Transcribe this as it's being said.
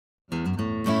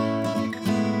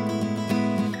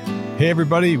Hey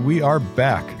everybody, we are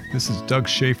back. This is Doug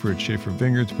Schaefer at Schaefer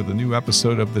Vineyards with a new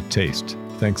episode of The Taste.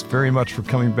 Thanks very much for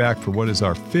coming back for what is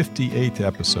our 58th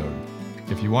episode.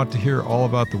 If you want to hear all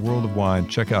about the world of wine,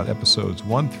 check out episodes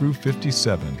 1 through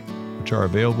 57, which are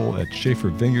available at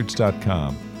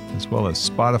schaefervineyards.com, as well as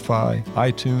Spotify,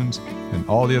 iTunes, and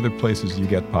all the other places you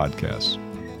get podcasts.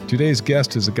 Today's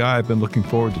guest is a guy I've been looking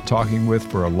forward to talking with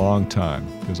for a long time.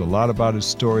 There's a lot about his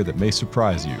story that may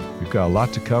surprise you. We've got a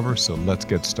lot to cover, so let's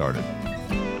get started.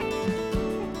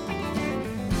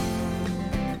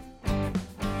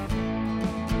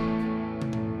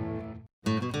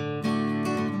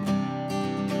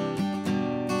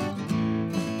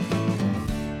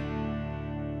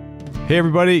 Hey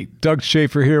everybody, Doug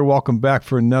Schaefer here. Welcome back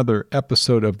for another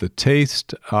episode of The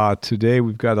Taste. Today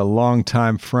we've got a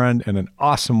longtime friend and an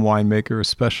awesome winemaker,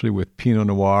 especially with Pinot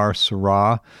Noir,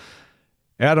 Syrah.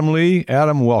 Adam Lee.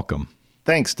 Adam, welcome.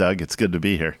 Thanks, Doug. It's good to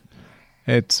be here.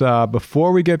 It's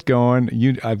before we get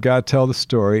going, I've got to tell the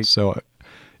story. So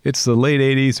it's the late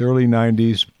 80s, early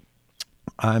 90s.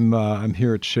 I'm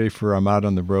here at Schaefer. I'm out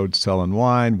on the road selling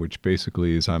wine, which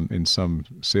basically is I'm in some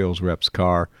sales rep's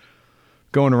car,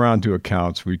 going around to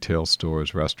accounts, retail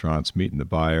stores, restaurants, meeting the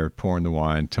buyer, pouring the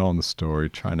wine, telling the story,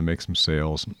 trying to make some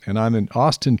sales. And I'm in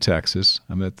Austin, Texas.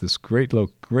 I'm at this great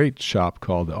shop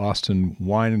called the Austin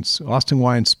Wine and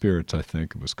Spirits, I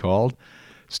think it was called.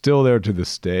 Still there to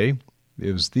this day.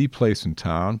 It was the place in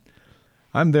town.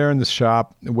 I'm there in the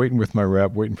shop, waiting with my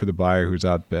rep, waiting for the buyer who's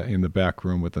out in the back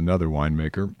room with another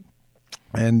winemaker.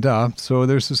 And so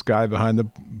there's this guy behind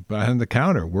the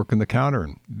counter, working the counter,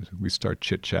 and we start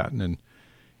chit-chatting, and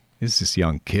it's this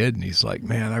young kid, and he's like,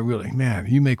 man,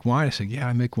 you make wine? I said, yeah,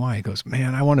 I make wine. He goes,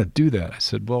 man, I want to do that. I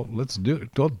said, well, let's do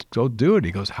it. Go do it.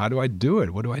 He goes, how do I do it?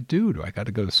 What do I do? Do I got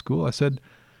to go to school? I said,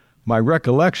 my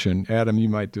recollection, Adam, you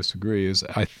might disagree, is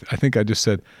I think I just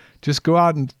said, just go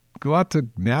out to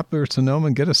Napa or Sonoma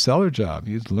and get a cellar job.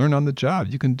 You learn on the job.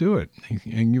 You can do it.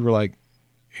 And you were like,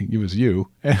 it was you,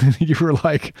 and you were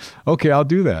like, okay, I'll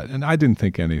do that. And I didn't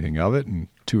think anything of it. And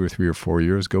 2 or 3 or 4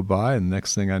 years go by, and the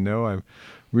next thing I know, I'm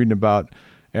reading about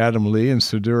Adam Lee and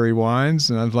Siduri Wines,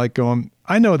 and I was like going,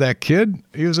 I know that kid.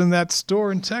 He was in that store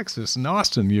in Texas, in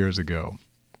Austin, years ago.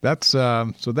 That's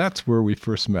where we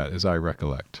first met, as I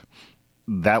recollect.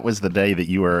 That was the day that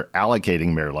you were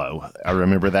allocating Merlot. I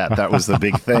remember that. That was the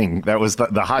big thing. That was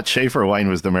the hot Schaefer wine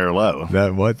was the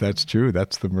Merlot. That's true.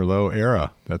 That's the Merlot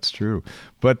era. That's true.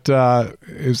 But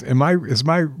is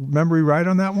my memory right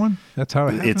on that one? That's how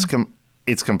it happened?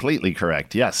 It's completely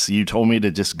correct. Yes, you told me to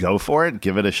just go for it,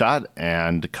 give it a shot,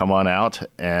 and come on out.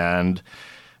 And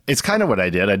it's kind of what I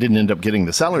did. I didn't end up getting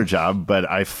the cellar job, but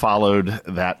I followed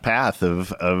that path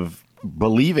of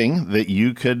believing that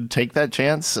you could take that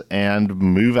chance and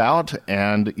move out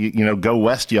and go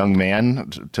west, young man,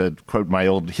 to quote my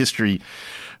old history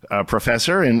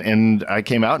professor, and I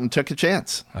came out and took a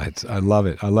chance. I love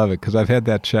it. I love it because I've had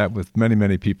that chat with many,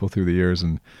 many people through the years,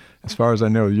 and as far as I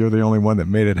know, you're the only one that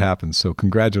made it happen. So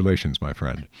congratulations, my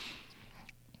friend.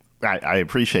 I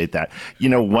appreciate that.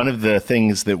 One of the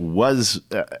things that was,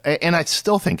 and I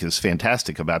still think is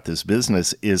fantastic about this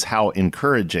business, is how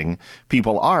encouraging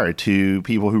people are to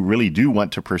people who really do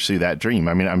want to pursue that dream.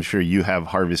 I mean, I'm sure you have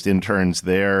harvest interns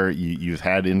there. You've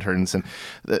had interns, and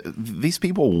these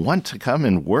people want to come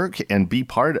and work and be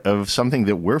part of something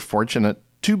that we're fortunate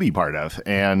to be part of.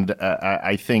 And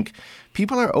I think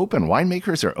people are open.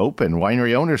 Winemakers are open.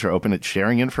 Winery owners are open at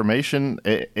sharing information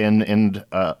and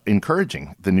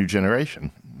encouraging the new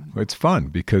generation. It's fun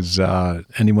because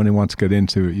anyone who wants to get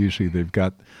into it, usually they've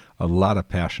got a lot of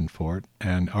passion for it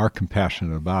and are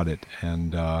compassionate about it.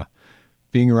 And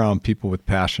being around people with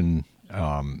passion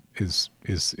is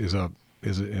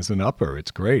an upper.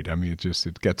 It's great. I mean,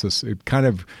 it kind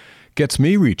of gets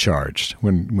me recharged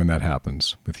when that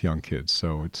happens with young kids.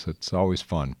 So it's always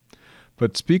fun.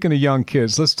 But speaking of young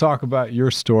kids, let's talk about your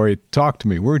story. Talk to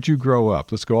me. Where'd you grow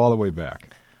up? Let's go all the way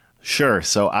back. Sure.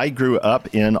 So I grew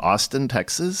up in Austin,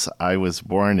 Texas. I was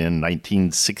born in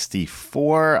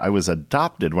 1964. I was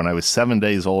adopted when I was 7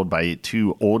 days old by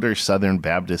 2 older Southern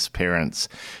Baptist parents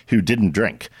who didn't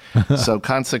drink. So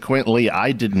consequently,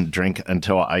 I didn't drink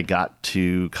until I got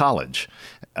to college.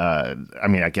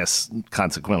 I guess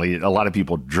consequently, a lot of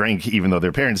people drink even though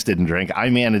their parents didn't drink. I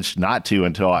managed not to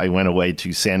until I went away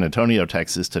to San Antonio,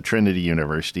 Texas, to Trinity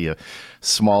University, a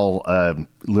small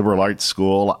liberal arts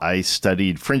school. I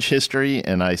studied French history,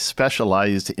 and I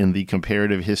specialized in the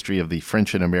comparative history of the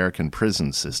French and American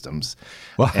prison systems.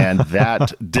 And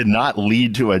that did not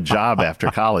lead to a job after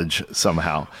college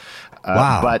somehow.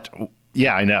 Wow. But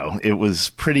Yeah, I know. It was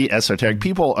pretty esoteric.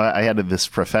 People, I had this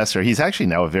professor. He's actually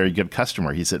now a very good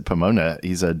customer. He's at Pomona.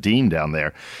 He's a dean down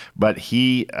there. But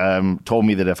he told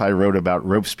me that if I wrote about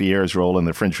Robespierre's role in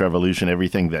the French Revolution,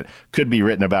 everything that could be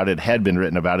written about it had been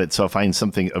written about it. So find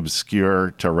something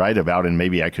obscure to write about, and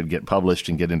maybe I could get published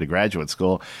and get into graduate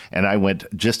school. And I went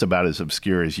just about as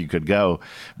obscure as you could go.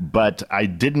 But I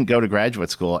didn't go to graduate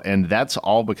school. And that's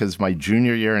all because my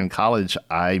junior year in college,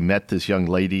 I met this young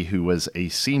lady who was a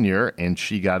senior, and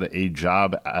she got a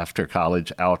job after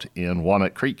college out in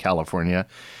Walnut Creek, California,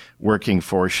 working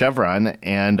for Chevron.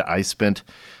 And I spent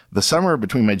the summer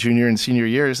between my junior and senior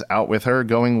years out with her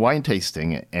going wine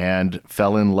tasting, and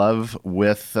fell in love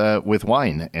with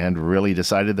wine, and really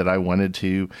decided that I wanted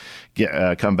to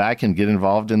come back and get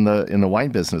involved in the wine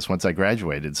business once I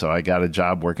graduated. So I got a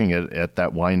job working at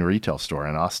that wine retail store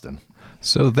in Austin.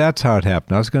 So that's how it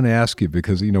happened. I was going to ask you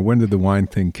because, when did the wine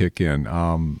thing kick in?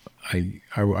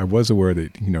 I was aware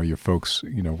that, your folks,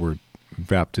 were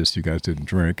Baptist, you guys didn't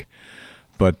drink.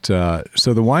 But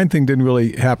so the wine thing didn't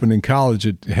really happen in college.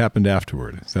 It happened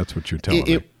afterward. That's what you're telling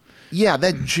me. Yeah,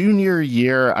 that junior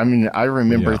year, I mean, I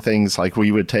remember things like we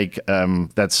would take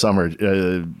that summer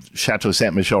Chateau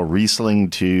Saint Michelle Riesling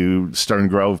to Stern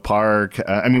Grove Park.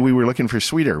 We were looking for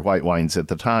sweeter white wines at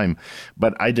the time,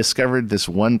 but I discovered this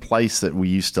one place that we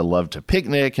used to love to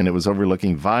picnic, and it was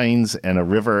overlooking vines and a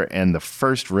river. And the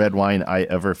first red wine I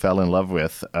ever fell in love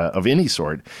with of any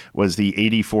sort was the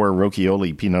 84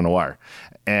 Rocchioli Pinot Noir.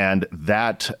 And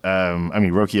that,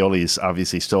 Rocchioli is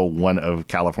obviously still one of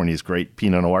California's great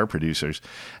Pinot Noir producers.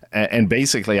 And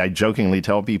basically, I jokingly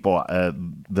tell people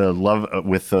the love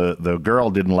with the girl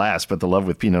didn't last, but the love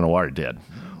with Pinot Noir did.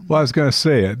 Well, I was going to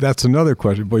say, that's another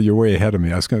question, but you're way ahead of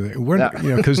me. I was going to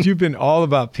say, because you've been all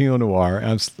about Pinot Noir.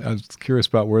 I was curious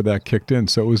about where that kicked in.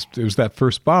 So it was that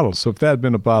first bottle. So if that had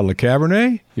been a bottle of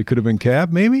Cabernet, it could have been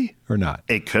Cab, maybe, or not?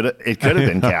 It could have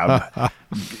been Cab.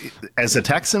 As a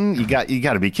Texan, you got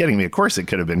to be kidding me. Of course, it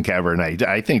could have been Cabernet.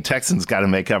 I think Texans got to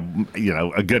make up,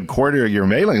 a good quarter of your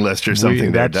mailing list or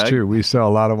something. That's true. We sell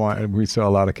a lot of wine. We sell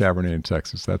a lot of Cabernet in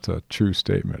Texas. That's a true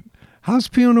statement. How's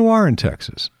Pinot Noir in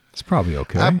Texas? It's probably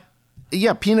okay.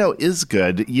 Yeah, Pinot is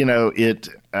good.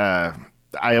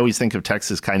 I always think of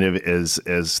Texas kind of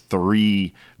as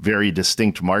three very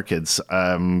distinct markets.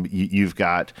 You've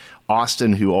got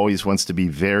Austin, who always wants to be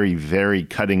very, very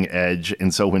cutting edge.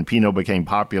 And so when Pinot became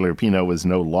popular, Pinot was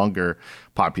no longer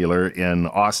popular in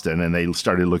Austin, and they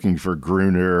started looking for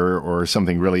Gruner or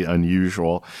something really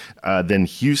unusual. Then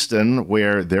Houston,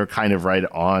 where they're kind of right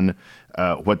on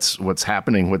what's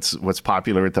happening, what's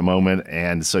popular at the moment.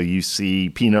 And so you see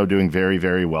Pinot doing very,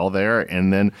 very well there.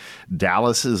 And then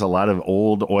Dallas is a lot of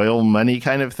old oil money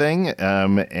kind of thing.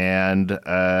 And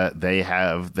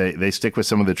they stick with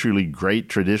some of the truly great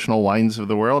traditional wines of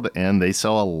the world, and they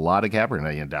sell a lot of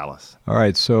Cabernet in Dallas. All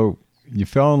right. So you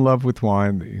fell in love with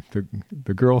wine.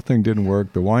 The girl thing didn't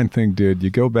work. The wine thing did. You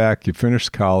go back, you finish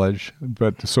college.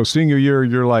 But so senior year,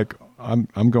 you're like,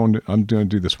 I'm going to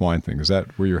do this wine thing. Is that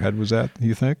where your head was at,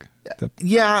 you think?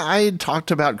 Yeah, I had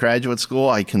talked about graduate school.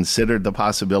 I considered the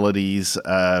possibilities.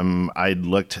 I'd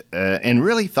looked and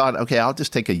really thought, okay, I'll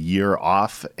just take a year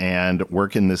off and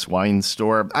work in this wine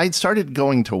store. I'd started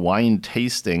going to wine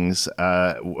tastings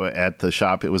at the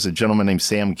shop. It was a gentleman named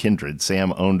Sam Kindred.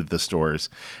 Sam owned the stores,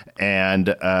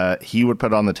 and he would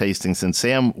put on the tastings. And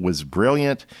Sam was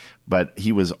brilliant, but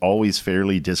he was always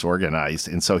fairly disorganized.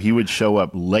 And so he would show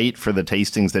up late for the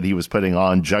tastings that he was putting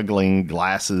on, juggling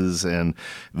glasses and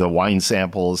the wine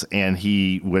samples. And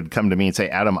he would come to me and say,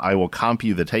 Adam, I will comp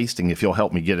you the tasting if you'll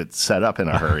help me get it set up in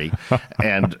a hurry.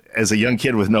 And as a young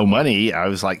kid with no money, I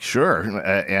was like, sure.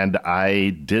 And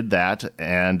I did that.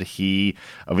 And he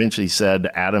eventually said,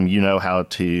 Adam,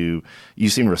 you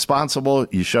seem responsible.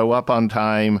 You show up on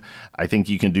time. I think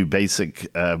you can do basic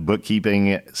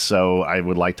bookkeeping. So I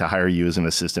would like to hire you as an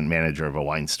assistant manager of a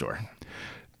wine store.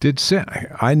 Did Sam?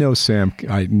 I know Sam.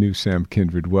 I knew Sam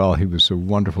Kindred well. He was a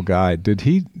wonderful guy. Did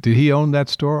he own that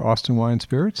store, Austin Wine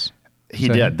Spirits? He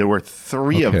did. There were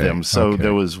three of them. So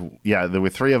there were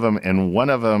three of them, and one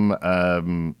of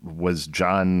them was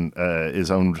John.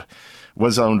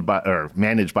 Was owned by or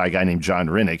managed by a guy named John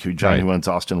Rennick, who owns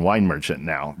Austin Wine Merchant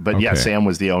now. But Sam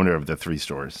was the owner of the three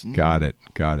stores. Got it.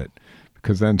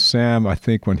 Because then Sam, I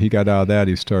think when he got out of that,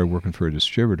 he started working for a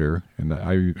distributor. And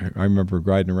I remember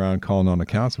riding around calling on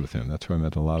accounts with him. That's where I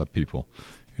met a lot of people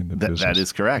in the business. That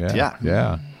is correct,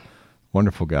 yeah.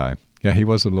 Wonderful guy. Yeah, he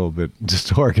was a little bit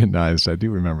disorganized. I do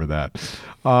remember that.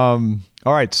 All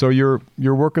right, so you're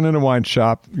working in a wine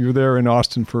shop. You were there in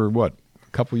Austin for what, a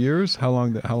couple years? How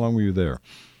long were you there?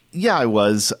 Yeah, I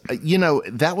was.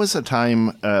 That was a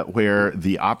time where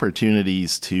the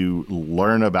opportunities to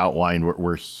learn about wine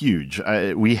were huge.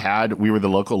 We were the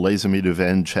local Les Amis du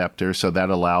Vin chapter, so that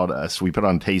allowed us. We put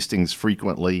on tastings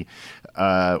frequently.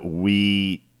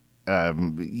 The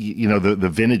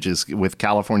vintages with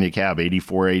California Cab,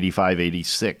 84, 85,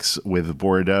 86, with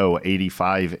Bordeaux,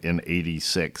 85 and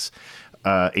 86.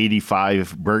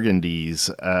 85 Burgundies.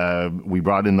 We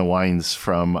brought in the wines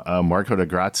from Marco da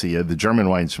Grazia, the German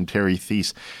wines from Terry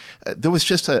Thies. There was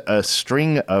just a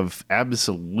string of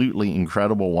absolutely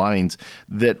incredible wines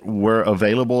that were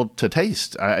available to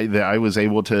taste. I was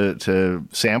able to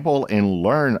sample and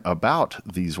learn about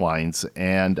these wines,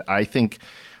 and I think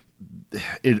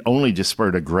it only just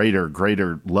spurred a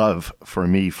greater love for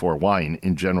me for wine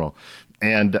in general.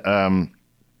 And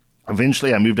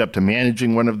eventually, I moved up to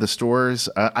managing one of the stores.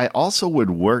 I also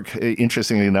would work,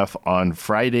 interestingly enough, on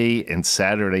Friday and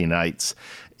Saturday nights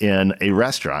in a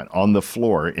restaurant on the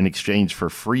floor in exchange for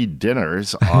free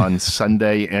dinners on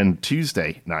Sunday and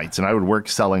Tuesday nights. And I would work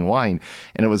selling wine.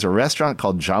 And it was a restaurant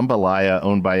called Jambalaya,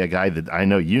 owned by a guy that I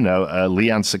know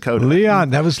Leon Sakota. Leon,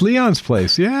 that was Leon's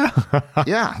place. Yeah.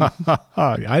 Yeah.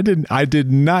 I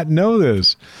did not know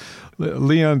this.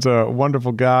 Leon's a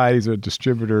wonderful guy. He's a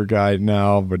distributor guy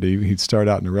now, but he'd start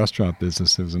out in the restaurant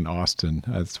business. It was in Austin.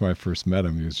 That's where I first met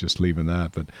him. He was just leaving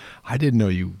that. But I didn't know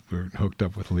you were hooked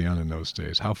up with Leon in those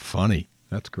days. How funny.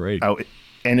 That's great. Oh,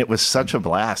 and it was such a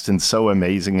blast and so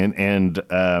amazing. And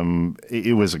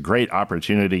it was a great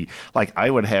opportunity. Like,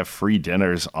 I would have free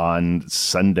dinners on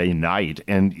Sunday night.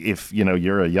 And if,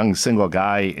 you're a young single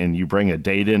guy and you bring a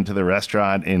date into the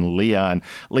restaurant, and Leon,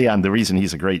 the reason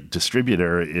he's a great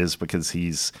distributor is because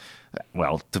he's,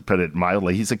 well, to put it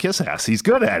mildly, he's a kiss ass. He's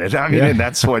good at it. I mean, and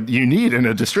that's what you need in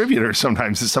a distributor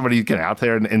sometimes, is somebody who can out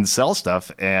there and sell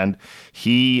stuff. And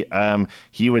he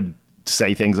would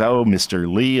say things, "Oh,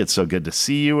 Mr. Lee, it's so good to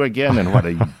see you again. And what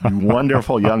a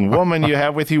wonderful young woman you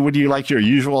have with you. Would you like your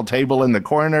usual table in the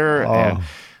corner?" And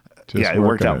it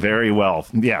worked out very well.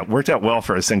 Yeah, it worked out well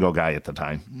for a single guy at the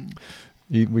time.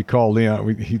 We call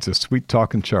Leon, he's a sweet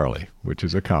talking Charlie, which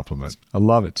is a compliment. I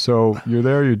love it. So you're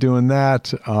there, you're doing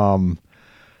that.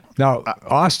 Now,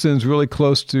 Austin's really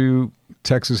close to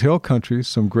Texas Hill Country,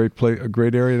 a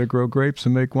great area to grow grapes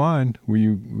and make wine. Were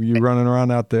you running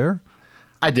around out there?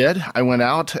 I did. I went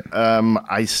out.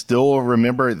 I still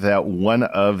remember that one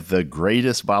of the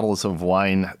greatest bottles of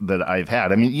wine that I've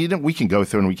had. I mean, we can go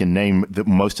through and we can name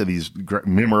most of these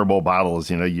memorable bottles.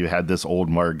 You had this old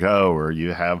Margaux, or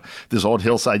you have this old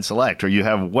Hillside Select, or you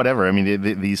have whatever. I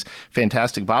mean, these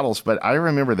fantastic bottles. But I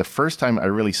remember the first time I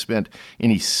really spent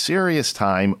any serious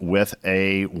time with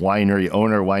a winery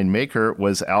owner, winemaker,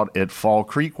 was out at Fall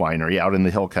Creek Winery out in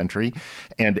the Hill Country.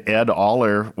 And Ed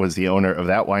Aller was the owner of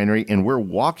that winery. And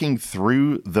we're walking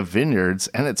through the vineyards,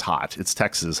 and it's hot. It's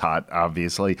Texas hot,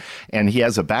 obviously. And he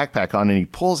has a backpack on, and he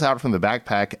pulls out from the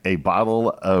backpack a bottle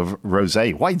of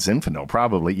rosé, white Zinfandel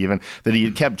probably even, that he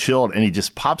had kept chilled, and he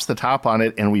just pops the top on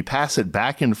it, and we pass it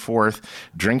back and forth,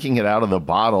 drinking it out of the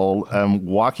bottle,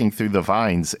 walking through the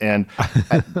vines. And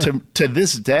to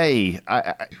this day,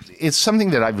 it's something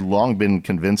that I've long been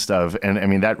convinced of, and I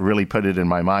mean, that really put it in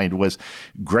my mind, was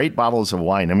great bottles of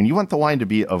wine. I mean, you want the wine to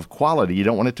be of quality. You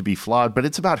don't want it to be flawed, but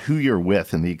it's about who you're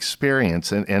with and the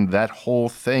experience and that whole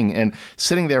thing. And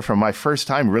sitting there for my first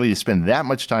time, really to spend that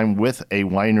much time with a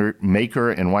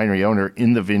winemaker and winery owner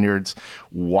in the vineyards,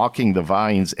 walking the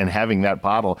vines and having that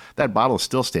bottle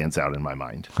still stands out in my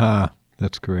mind.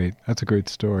 That's great. That's a great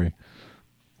story.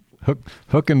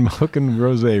 Hooking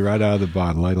rosé right out of the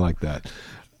bottle. I like that.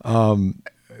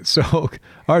 So, all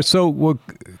right. So we'll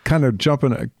kind of jump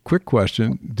in a quick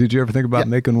question. Did you ever think about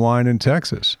making wine in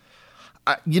Texas?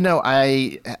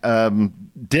 I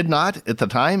did not at the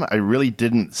time. I really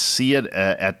didn't see it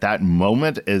at that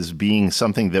moment as being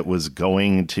something that was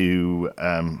going to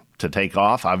take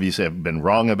off. Obviously, I've been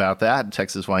wrong about that.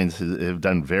 Texas wines have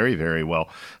done very, very well.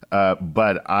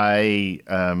 But I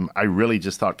really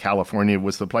just thought California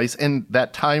was the place. And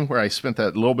that time where I spent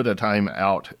that little bit of time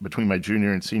out between my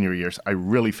junior and senior years, I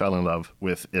really fell in love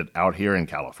with it out here in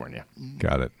California.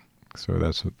 Got it. So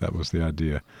that was the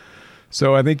idea.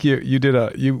 So I think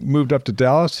you moved up to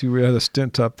Dallas. You had a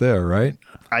stint up there, right?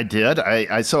 I did.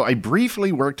 So I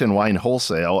briefly worked in wine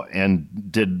wholesale and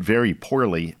did very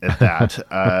poorly at that.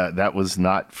 That was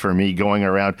not for me going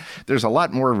around. There's a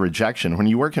lot more rejection. When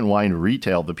you work in wine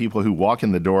retail, the people who walk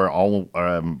in the door all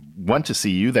want to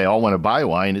see you. They all want to buy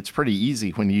wine. It's pretty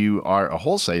easy when you are a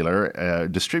wholesaler, a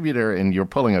distributor, and you're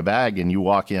pulling a bag and you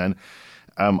walk in.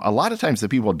 a lot of times the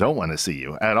people don't want to see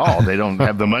you at all. They don't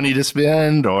have the money to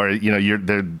spend, or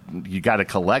you got to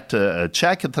collect a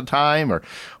check at the time or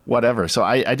whatever. So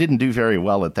I didn't do very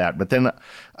well at that. But then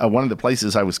one of the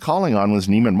places I was calling on was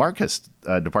Neiman Marcus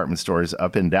department stores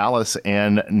up in Dallas,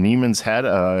 and Neiman's had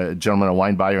a gentleman, a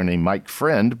wine buyer named Mike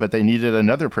Friend, but they needed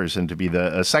another person to be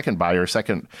a second buyer,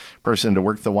 second person to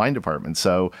work the wine department.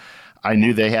 So I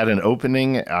knew they had an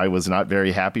opening. I was not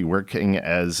very happy working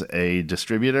as a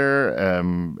distributor,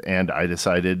 and I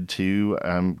decided to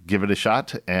give it a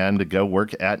shot and go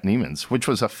work at Neiman's, which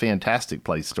was a fantastic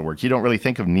place to work. You don't really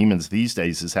think of Neiman's these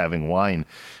days as having wine,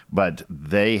 but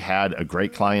they had a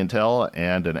great clientele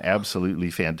and an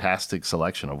absolutely fantastic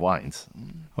selection of wines.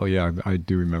 Oh, yeah, I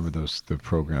do remember the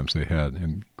programs they had,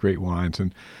 and great wines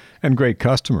and great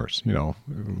customers,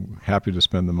 happy to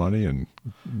spend the money and,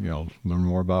 learn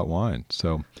more about wine.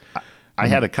 So I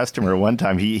had a customer one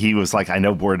time, he was like, I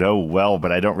know Bordeaux well,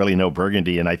 but I don't really know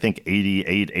Burgundy. And I think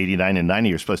 88, 89, and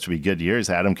 90 are supposed to be good years.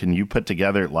 Adam, can you put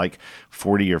together like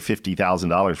 $40,000 or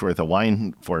 $50,000 worth of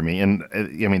wine for me? And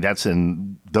I mean, that's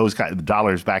in those kind of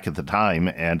dollars back at the time.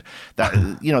 And that,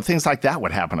 things like that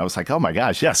would happen. I was like, oh my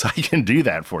gosh, yes, I can do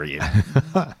that for you.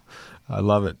 I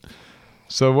love it.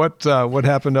 So what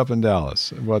happened up in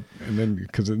Dallas? And then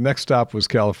because the next stop was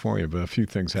California, but a few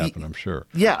things happened, I'm sure.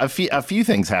 Yeah, a few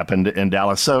things happened in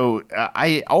Dallas. So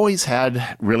I always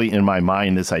had really in my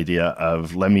mind this idea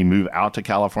of let me move out to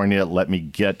California, let me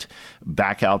get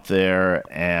back out there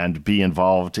and be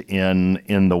involved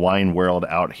in the wine world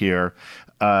out here.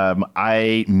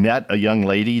 I met a young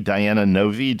lady, Diana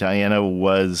Novi. Diana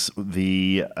was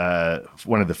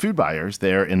one of the food buyers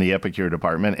there in the Epicure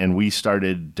department, and we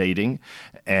started dating,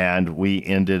 and we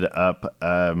ended up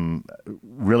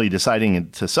really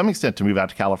deciding to some extent to move out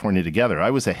to California together.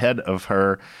 I was ahead of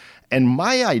her. And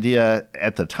my idea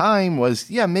at the time was,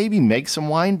 maybe make some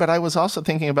wine, but I was also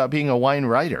thinking about being a wine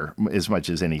writer as much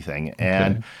as anything. Okay.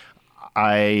 And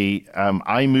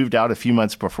I moved out a few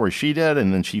months before she did,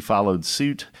 and then she followed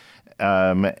suit.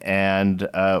 And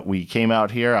we came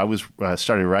out here. I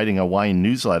started writing a wine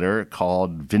newsletter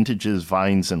called Vintages,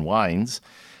 Vines, and Wines,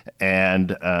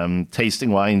 and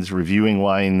tasting wines, reviewing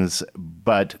wines.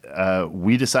 But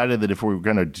we decided that if we were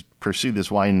going to pursue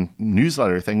this wine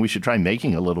newsletter thing, we should try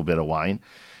making a little bit of wine.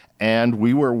 And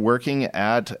we were working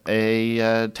at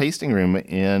a tasting room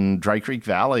in Dry Creek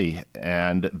Valley,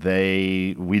 and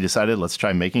we decided let's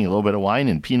try making a little bit of wine,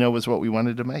 and Pinot was what we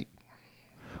wanted to make.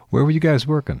 Where were you guys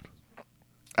working?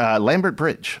 Lambert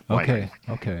Bridge Winery.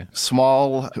 Okay.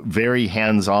 Small, very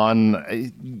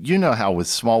hands-on. You know how with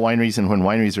small wineries and when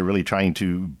wineries are really trying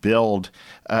to build,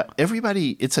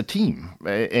 everybody, it's a team,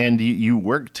 and you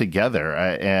work together,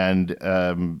 and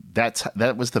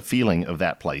that was the feeling of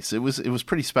that place. It was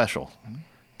pretty special.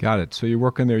 Got it. So you're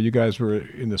working there. You guys were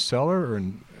in the cellar or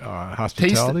in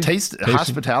hospitality?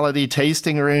 Hospitality,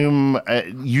 tasting room.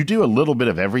 You do a little bit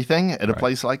of everything at a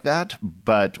place like that,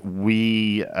 but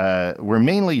we were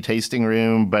mainly tasting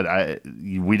room, but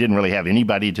we didn't really have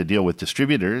anybody to deal with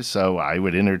distributors, so I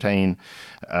would entertain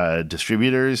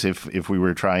distributors if we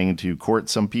were trying to court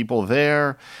some people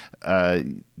there.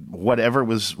 Whatever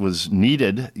was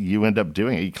needed, you end up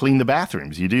doing it. You clean the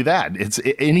bathrooms, you do that. It's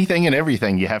anything and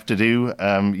everything you have to do.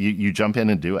 You jump in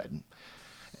and do it.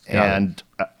 And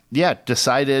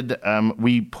decided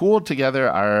we pooled together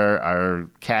our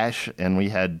cash, and we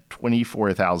had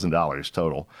 $24,000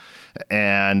 total,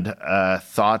 and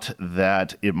thought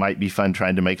that it might be fun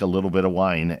trying to make a little bit of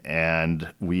wine.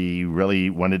 And we really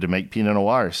wanted to make Pinot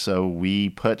Noir, so we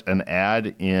put an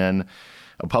ad in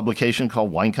a publication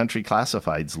called Wine Country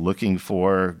Classifieds looking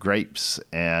for grapes,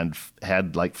 and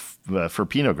had for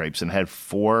Pinot grapes, and had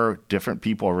 4 different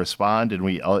people respond, and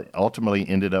we ultimately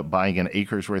ended up buying an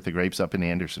acre's worth of grapes up in the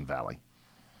Anderson Valley.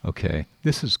 Okay.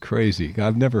 This is crazy.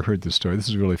 I've never heard this story. This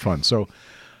is really fun. So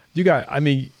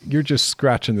you're just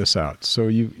scratching this out. So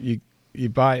you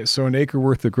buy, so an acre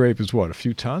worth of grape is what, a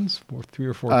few tons? 3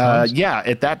 or 4 tons?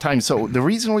 At that time. So the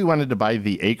reason we wanted to buy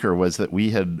the acre was that we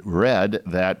had read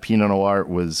that Pinot Noir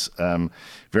was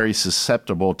very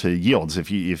susceptible to yields. If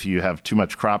you have too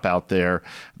much crop out there,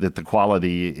 that the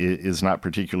quality is not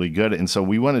particularly good. And so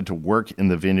we wanted to work in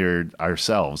the vineyard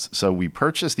ourselves. So we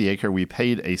purchased the acre. We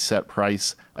paid a set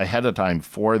price ahead of time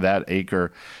for that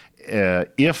acre.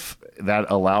 If that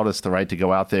allowed us the right to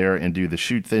go out there and do the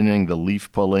shoot thinning, the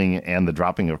leaf pulling, and the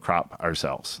dropping of crop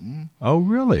ourselves. Oh,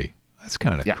 really? That's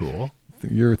kind of cool.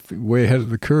 You're way ahead of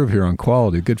the curve here on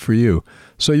quality. Good for you.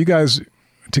 So you guys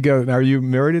together, now, are you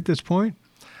married at this point?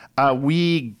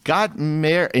 We got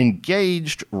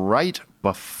engaged right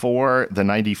before the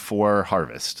 94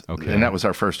 harvest. Okay. And that was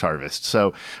our first harvest.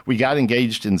 So we got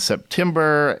engaged in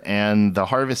September, and the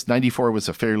harvest 94 was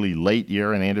a fairly late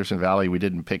year in Anderson Valley. We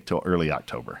didn't pick till early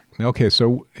October. Okay,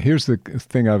 so here's the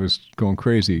thing. I was going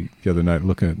crazy the other night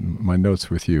looking at my notes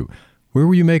with you. Where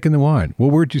were you making the wine? Well,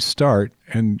 where'd you start?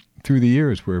 And through the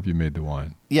years, where have you made the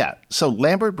wine? Yeah, so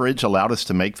Lambert Bridge allowed us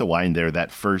to make the wine there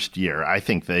that first year. I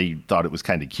think they thought it was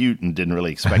kind of cute and didn't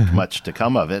really expect much to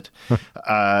come of it.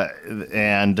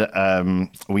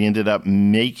 We ended up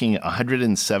making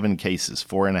 107 cases,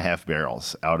 4.5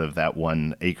 barrels out of that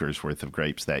 1 acre's worth of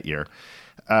grapes that year.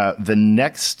 And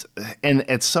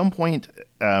at some point,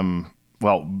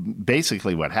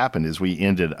 basically what happened is we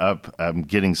ended up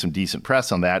getting some decent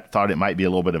press on that, thought it might be a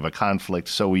little bit of a conflict.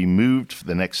 So we moved for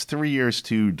the next 3 years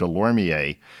to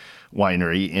Delormier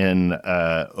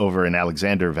Winery over in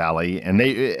Alexander Valley, and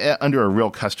they under a real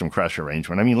custom crush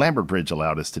arrangement. I mean, Lambert Bridge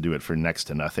allowed us to do it for next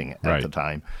to nothing at the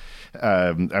time.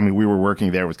 We were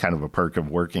working there with kind of a perk of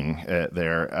working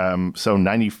there. So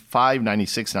 95,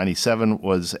 96, 97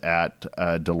 was at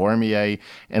Delormier.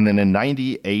 And then in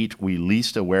 98, we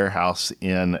leased a warehouse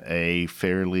in a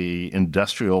fairly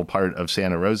industrial part of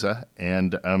Santa Rosa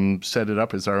and set it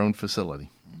up as our own facility.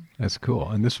 That's cool.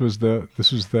 And this was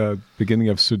the beginning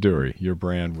of Siduri, your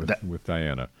brand with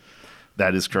Diana.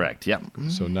 That is correct. Yeah.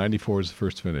 So 94 is the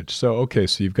first vintage. So, okay,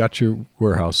 so you've got your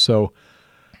warehouse. So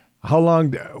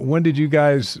when did you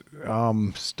guys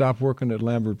stop working at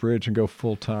Lambert Bridge and go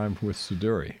full-time with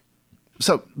Siduri?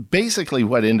 So basically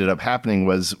what ended up happening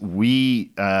was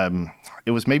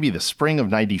it was maybe the spring of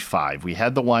 95. We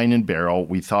had the wine in barrel.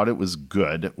 We thought it was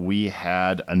good. We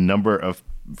had a number of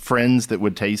friends that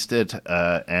would taste it,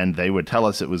 and they would tell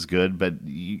us it was good, but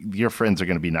your friends are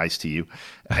going to be nice to you.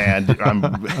 And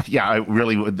I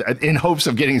really would, in hopes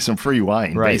of getting some free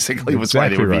wine, basically was why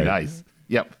they would be nice.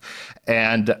 Yep.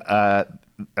 And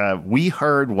we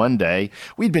heard one day,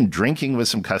 we'd been drinking with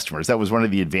some customers. That was one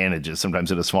of the advantages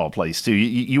sometimes at a small place, too.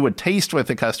 You would taste with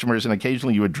the customers, and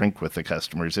occasionally you would drink with the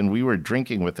customers. And we were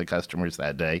drinking with the customers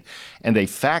that day. And a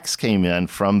fax came in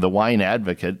from the Wine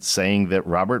Advocate saying that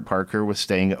Robert Parker was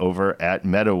staying over at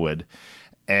Meadowood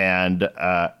and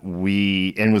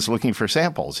was looking for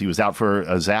samples. He was out for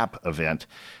a ZAP event.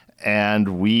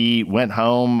 And we went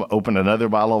home, opened another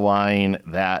bottle of wine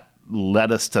that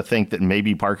led us to think that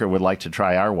maybe Parker would like to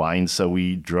try our wine. So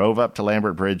we drove up to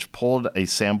Lambert Bridge, pulled a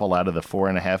sample out of the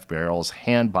 4.5 barrels,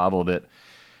 hand bottled it,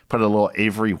 put a little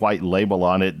Avery White label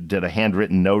on it, did a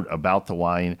handwritten note about the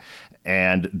wine,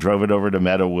 and drove it over to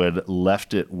Meadowood,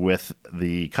 left it with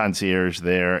the concierge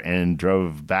there, and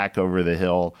drove back over the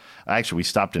hill. Actually, we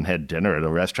stopped and had dinner at a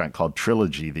restaurant called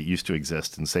Trilogy that used to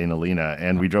exist in St. Helena,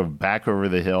 and we drove back over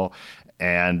the hill.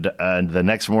 And the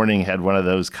next morning had one of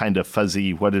those kind of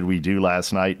fuzzy, what did we do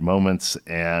last night moments.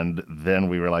 And then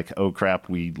we were like, oh, crap,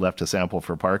 we left a sample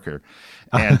for Parker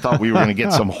and thought we were going to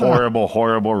get some horrible,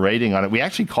 horrible rating on it. We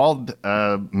actually called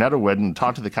Meadowood and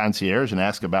talked to the concierge and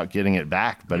asked about getting it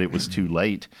back, but it was too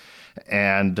late.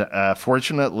 And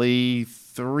fortunately,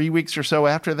 3 weeks or so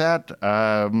after that,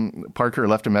 Parker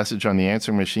left a message on the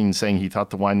answering machine saying he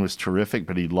thought the wine was terrific,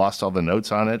 but he'd lost all the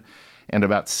notes on it. And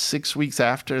about 6 weeks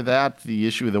after that, the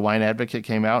issue of the Wine Advocate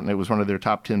came out, and it was one of their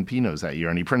top 10 Pinots that year.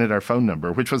 And he printed our phone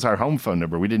number, which was our home phone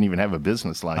number. We didn't even have a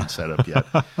business line set up yet.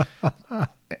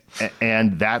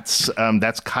 And that's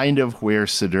kind of where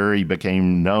Siduri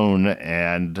became known,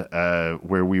 and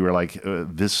where we were like,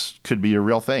 this could be a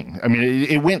real thing. I mean,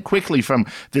 it went quickly from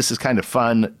this is kind of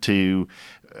fun to,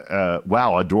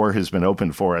 wow, a door has been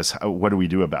opened for us. What do we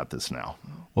do about this now?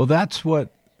 Well, that's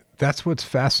what's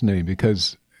fascinating,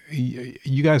 because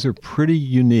you guys are pretty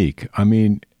unique. I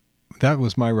mean, that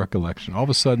was my recollection. All of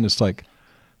a sudden, it's like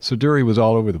Siduri was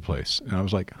all over the place. And I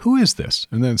was like, who is this?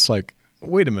 And then it's like,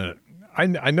 wait a minute.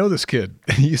 I know this kid.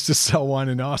 He used to sell wine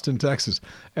in Austin, Texas.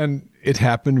 And it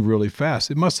happened really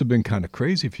fast. It must have been kind of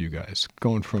crazy for you guys,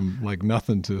 going from like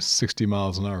nothing to 60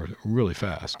 miles an hour really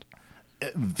fast.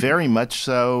 Very much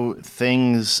so.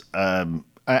 Things,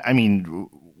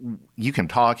 you can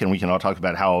talk, and we can all talk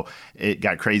about how it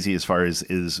got crazy as far as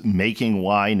is making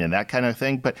wine and that kind of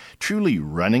thing. But truly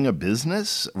running a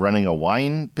business, running a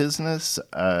wine business,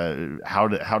 how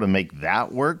to make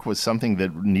that work was something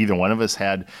that neither one of us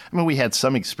had. I mean, we had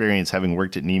some experience having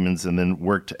worked at Neiman's and then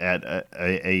worked at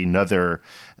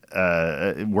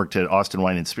worked at Austin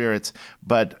Wine and Spirits,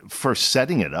 but for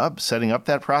setting up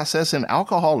that process, and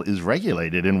alcohol is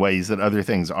regulated in ways that other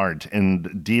things aren't,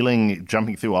 and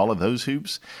jumping through all of those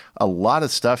hoops, a lot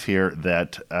of stuff here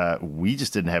that we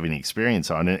just didn't have any experience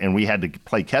on, and we had to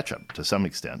play catch up to some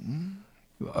extent.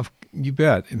 You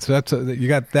bet. And so you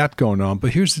got that going on.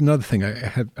 But here's another thing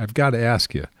I've got to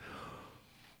ask you.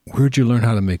 Where'd you learn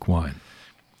how to make wine?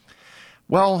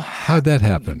 Well, how'd that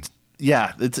happen?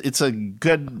 Yeah, it's a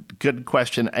good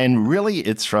question, and really,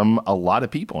 it's from a lot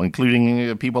of people,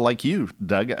 including people like you,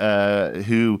 Doug,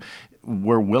 who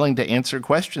were willing to answer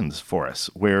questions for us.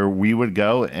 Where we would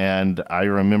go, and I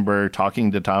remember talking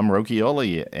to Tom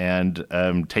Rocchioli and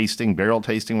barrel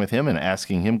tasting with him, and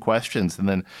asking him questions, and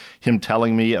then him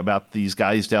telling me about these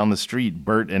guys down the street,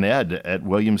 Bert and Ed at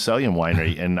William Sellium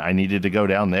Winery, and I needed to go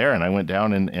down there, and I went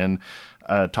down and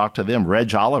talk to them.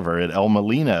 Reg Oliver at El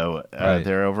Molino, right.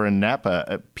 They're over in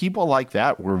Napa. People like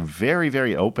that were very,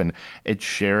 very open at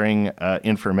sharing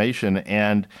information.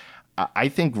 And I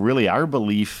think really our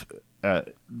belief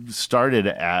started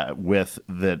with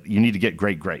that you need to get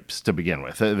great grapes to begin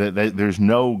with. There's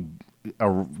no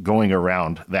going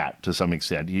around that to some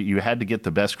extent. You had to get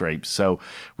the best grapes. So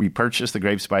we purchased the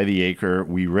grapes by the acre.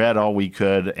 We read all we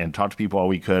could and talked to people all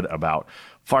we could about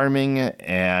farming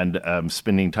and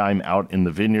spending time out in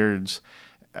the vineyards.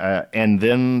 And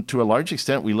then to a large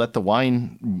extent, we let the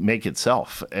wine make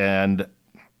itself. And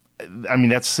I mean,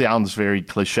 that sounds very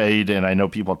cliched, and I know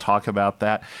people talk about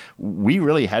that. We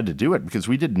really had to do it because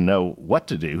we didn't know what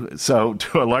to do. So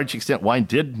to a large extent, wine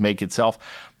did make itself.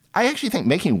 I actually think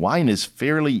making wine is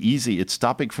fairly easy. It's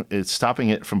stopping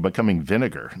it from becoming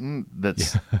vinegar.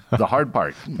 That's the hard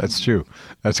part. That's true.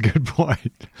 That's a good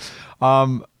point.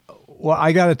 Well,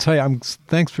 I got to tell you,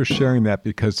 thanks for sharing that,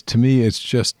 because to me it's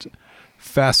just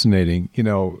fascinating. I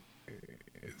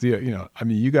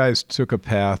mean, you guys took a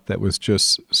path that was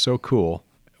just so cool,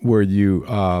 where you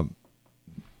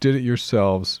did it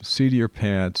yourselves, seat of your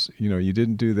pants. You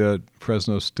didn't do the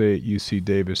Fresno State, UC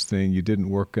Davis thing. You didn't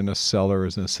work in a cellar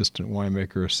as an assistant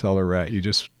winemaker or cellar rat. You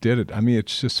just did it. I mean,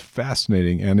 it's just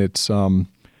fascinating. And it's,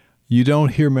 you don't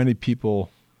hear many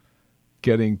people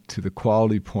getting to the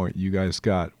quality point you guys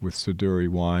got with Siduri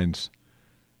wines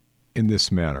in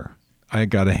this manner. I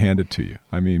got to hand it to you.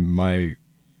 I mean,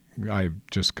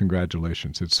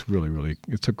 congratulations. It's really,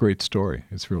 it's a great story.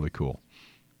 It's really cool.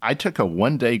 I took a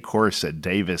one-day course at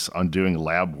Davis on doing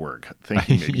lab work,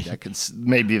 thinking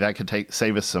maybe that could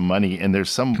save us some money. And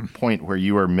there's some point where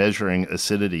you are measuring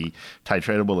acidity,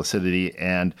 titratable acidity,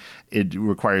 and it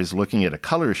requires looking at a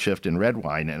color shift in red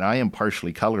wine. And I am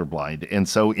partially colorblind. And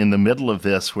so in the middle of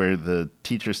this, where the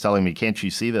teacher's telling me, "Can't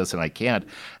you see this?" and I can't,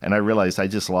 and I realized I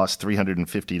just lost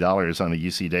 $350 on a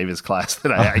UC Davis class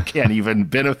that I can't even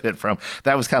benefit from.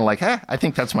 That was kind of like, I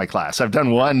think that's my class. I've done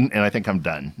one, and I think I'm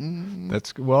done.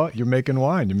 Well, you're making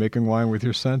wine. You're making wine with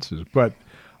your senses. But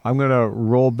I'm going to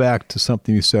roll back to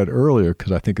something you said earlier,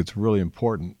 because I think it's really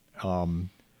important.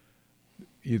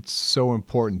 It's so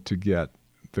important to get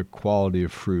the quality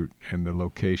of fruit and the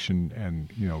location and,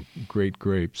 great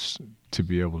grapes to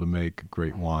be able to make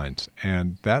great wines.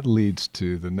 And that leads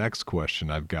to the next question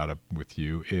I've got with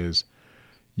you is,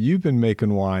 you've been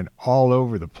making wine all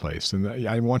over the place. And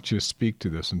I want you to speak to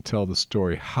this and tell the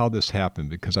story how this happened,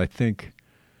 because I think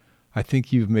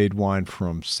you've made wine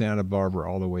from Santa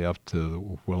Barbara all the way up to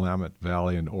the Willamette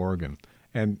Valley in Oregon.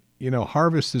 And,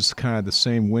 harvest is kind of the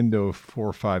same window of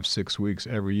 4, 5, 6 weeks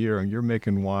every year. And you're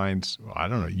making wines, I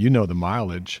don't know, the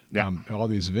mileage, all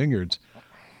these vineyards.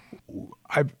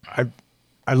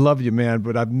 I love you, man,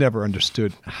 but I've never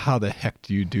understood how the heck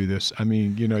do you do this? I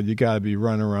mean, you got to be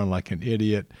running around like an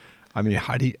idiot. I mean,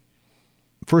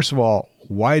 first of all,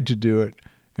 why'd you do it?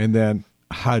 And then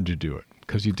how'd you do it?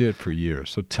 Because you did it for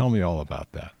years. So tell me all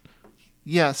about that.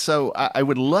 Yeah, so I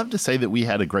would love to say that we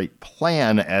had a great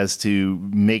plan as to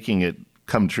making it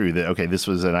come true, that, okay, this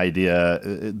was an idea,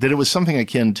 that it was something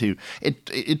akin to,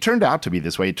 it turned out to be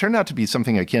this way. It turned out to be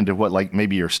something akin to what, like,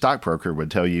 maybe your stockbroker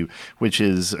would tell you, which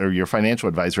is, or your financial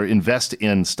advisor, invest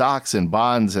in stocks and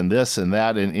bonds and this and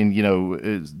that,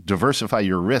 and diversify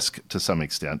your risk to some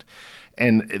extent.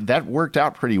 And that worked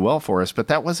out pretty well for us, but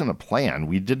that wasn't a plan.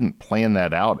 We didn't plan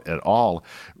that out at all.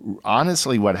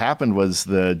 Honestly, what happened was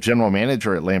the general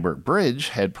manager at Lambert Bridge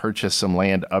had purchased some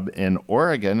land up in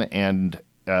Oregon and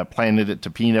planted it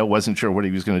to Pinot, wasn't sure what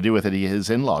he was going to do with it. His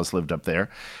in-laws lived up there.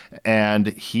 And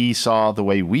he saw the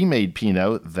way we made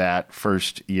Pinot that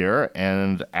first year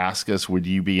and asked us, would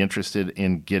you be interested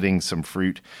in getting some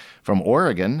fruit from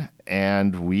Oregon?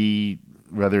 And we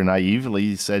rather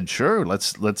naively said, sure,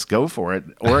 let's go for it.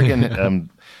 Oregon,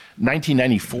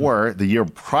 1994, the year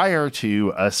prior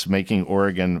to us making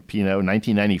Oregon Pinot,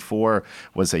 1994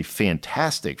 was a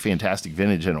fantastic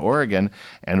vintage in Oregon.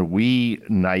 And we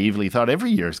naively thought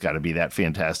every year's got to be that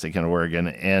fantastic in Oregon.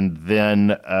 And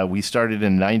then we started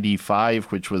in 95,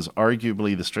 which was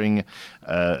arguably the string,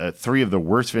 three of the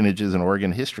worst vintages in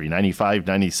Oregon history, 95,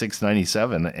 96,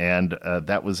 97. And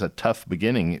that was a tough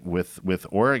beginning with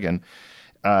Oregon.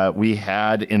 We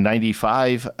had in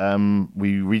 95,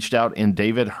 we reached out and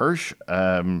David Hirsch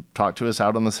talked to us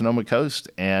out on the Sonoma coast.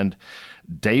 And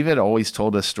David always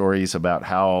told us stories about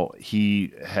how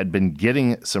he had been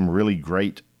getting some really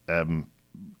great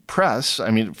press,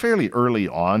 I mean, fairly early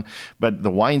on, but the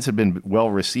wines had been well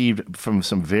received from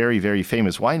some very, very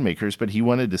famous winemakers. But he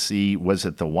wanted to see, was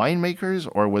it the winemakers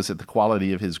or was it the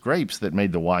quality of his grapes that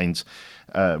made the wines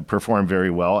perform very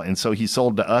well? And so he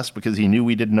sold to us because he knew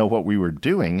we didn't know what we were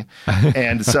doing.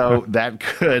 And so that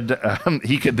could,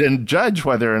 he could then judge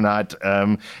whether or not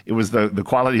it was the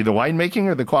quality of the winemaking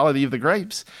or the quality of the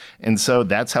grapes. And so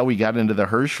that's how we got into the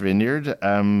Hirsch Vineyard.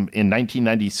 In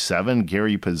 1997,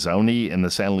 Gary Pizzoni in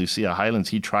the Santa Lucia Highlands,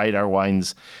 he tried our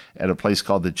wines at a place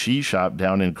called the Cheese Shop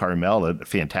down in Carmel, a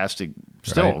fantastic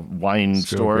wine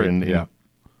store. Great.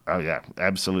 Oh, yeah,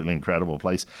 absolutely incredible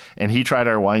place. And he tried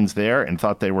our wines there and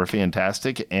thought they were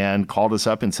fantastic and called us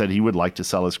up and said he would like to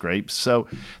sell us grapes. So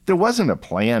there wasn't a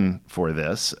plan for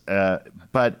this,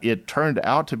 but it turned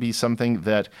out to be something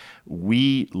that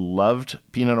we loved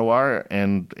Pinot Noir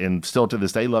and still to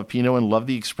this day love Pinot and love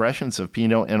the expressions of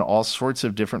Pinot in all sorts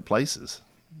of different places.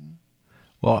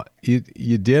 Well,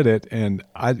 you did it, and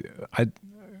I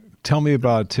tell me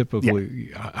about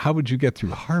typically, how would you get through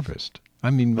harvest? I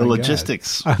mean, the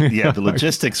logistics, the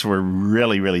logistics were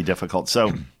really, really difficult.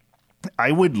 So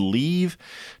I would leave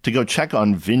to go check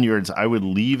on vineyards. I would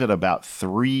leave at about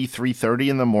 3:30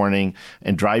 in the morning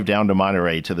and drive down to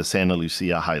Monterey to the Santa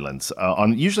Lucia Highlands,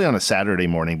 usually on a Saturday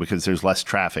morning because there's less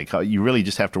traffic. You really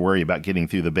just have to worry about getting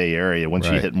through the Bay Area. Once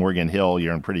you hit Morgan Hill,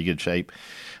 you're in pretty good shape.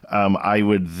 I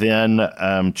would then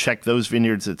check those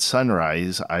vineyards at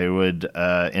sunrise. I would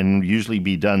and usually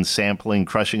be done sampling,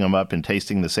 crushing them up, and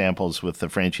tasting the samples with the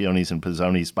Franchiones and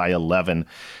Pizzonis by 11.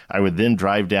 I would then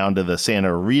drive down to the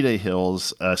Santa Rita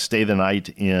Hills, stay the night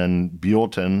in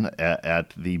Buellton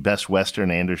at the Best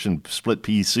Western Anderson Split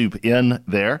Pea Soup Inn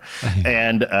there,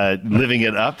 and living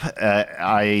it up.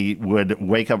 I would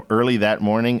wake up early that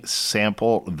morning,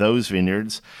 sample those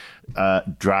vineyards,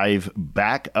 drive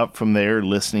back up from there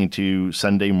listening to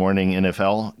Sunday morning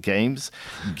NFL games,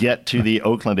 get to the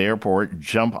Oakland airport,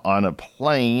 jump on a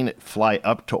plane, fly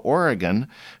up to Oregon.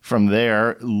 From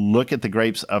there, look at the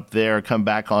grapes up there, come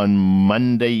back on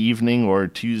Monday evening or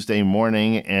Tuesday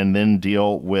morning, and then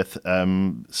deal with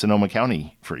Sonoma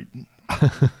County fruit.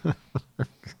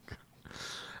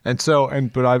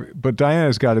 But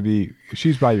Diana's got to be,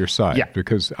 she's by your side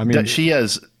because I mean she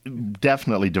has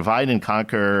definitely divide and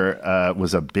conquer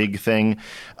was a big thing.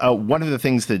 One of the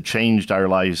things that changed our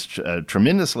lives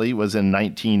tremendously was in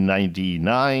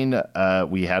 1999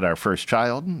 we had our first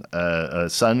child, a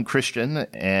son, Christian,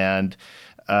 and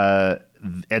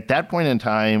at that point in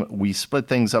time, we split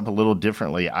things up a little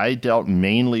differently. I dealt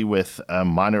mainly with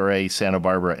Monterey, Santa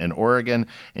Barbara, and Oregon,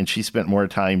 and she spent more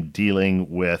time dealing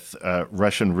with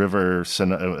Russian River,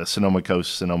 Sonoma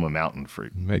Coast, Sonoma Mountain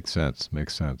fruit. Makes sense.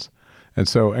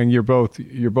 And you're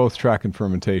both tracking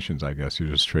fermentations, I guess. You're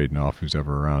just trading off who's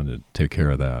ever around to take care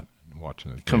of that.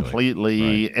 Watching it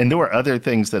completely. Right. And there were other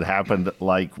things that happened,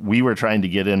 like we were trying to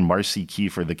get in Marcy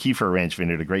Kiefer, the Kiefer Ranch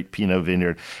Vineyard, a great Pinot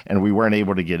vineyard, and we weren't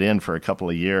able to get in for a couple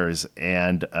of years.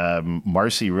 And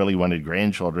Marcy really wanted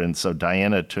grandchildren, so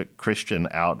Diana took Christian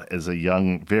out as a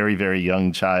young, very, very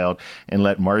young child and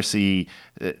let Marcy,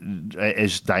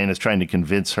 as Diana's trying to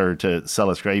convince her to sell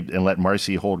us grape, and let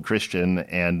Marcy hold Christian.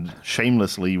 And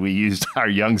shamelessly, we used our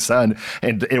young son,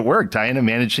 and it worked. Diana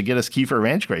managed to get us Kiefer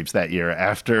Ranch grapes that year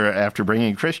after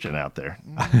bringing Christian out there.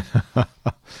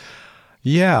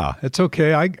 Yeah, it's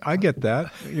okay. I get that.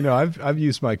 You know, I've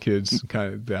used my kids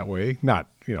kind of that way, not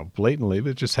blatantly,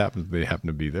 but it just they happen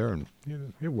to be there, and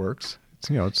it works.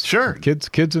 It's sure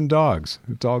kids and dogs.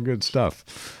 It's all good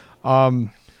stuff.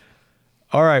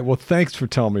 All right. Well, thanks for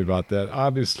telling me about that.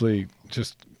 Obviously,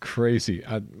 just crazy.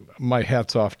 My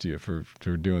hat's off to you for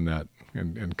doing that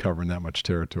and covering that much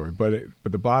territory. But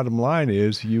the bottom line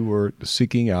is you were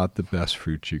seeking out the best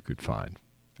fruit you could find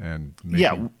and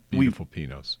making beautiful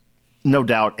Pinots. No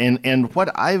doubt. And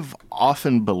what I've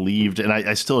often believed, and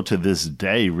I still to this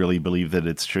day really believe that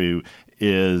it's true,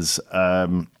 is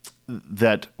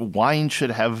that wine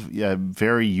should have a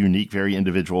very unique, very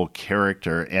individual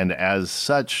character. And as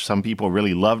such, some people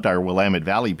really loved our Willamette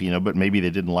Valley Pinot, but maybe they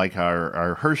didn't like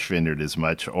our Hirsch Vineyard as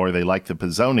much, or they liked the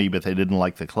Pizzoni, but they didn't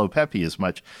like the Clos Pepe as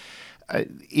much.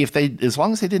 As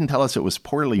long as they didn't tell us it was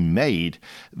poorly made,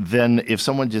 then if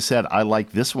someone just said, I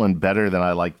like this one better than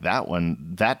I like that one,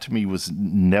 that to me was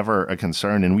never a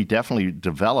concern. And we definitely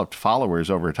developed followers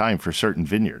over time for certain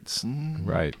vineyards.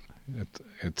 Right.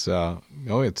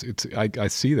 I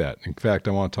see that. In fact,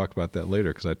 I want to talk about that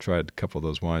later because I tried a couple of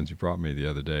those wines you brought me the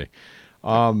other day.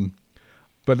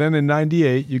 But then in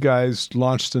 '98, you guys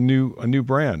launched a new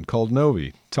brand called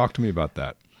Novi. Talk to me about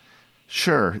that.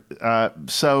 Sure.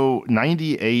 So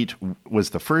 98 was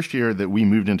the first year that we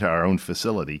moved into our own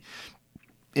facility.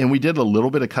 And we did a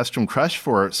little bit of custom crush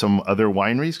for some other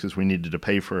wineries because we needed to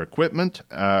pay for equipment.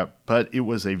 But it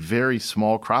was a very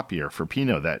small crop year for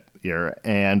Pinot that year.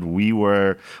 And we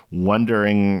were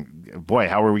wondering, boy,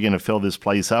 how are we going to fill this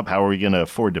place up? How are we going to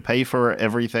afford to pay for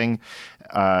everything?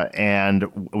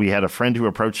 And we had a friend who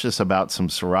approached us about some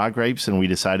Syrah grapes, and we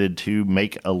decided to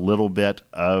make a little bit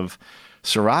of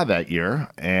Syrah that year,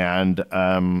 and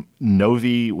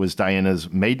Novi was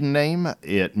Diana's maiden name.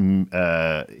 It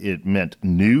meant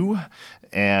new,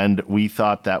 and we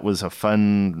thought that was a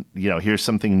fun, here's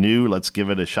something new, let's give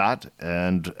it a shot,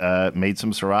 and made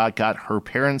some Syrah. Got her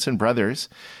parents and brothers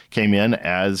came in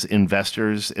as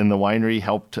investors in the winery,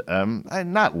 helped,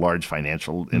 not large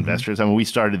financial investors. I mean, we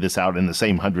started this out in the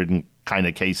same 100 kind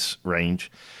of case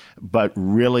range, but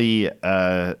really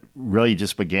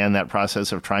just began that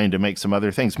process of trying to make some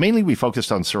other things. Mainly we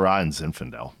focused on Syrah and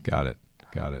Zinfandel. Got it.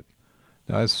 No,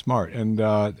 that's smart. And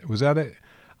I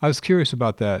was curious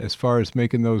about that as far as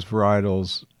making those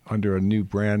varietals under a new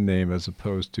brand name as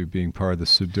opposed to being part of the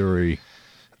Siduri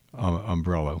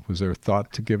umbrella. Was there a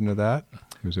thought to giving to that?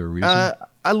 Was there a reason?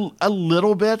 A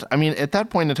little bit. I mean, at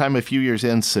that point in time, a few years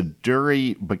in,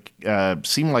 Siduri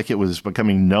seemed like it was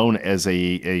becoming known as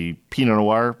a Pinot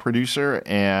Noir producer,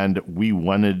 and we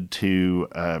wanted to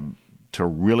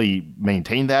really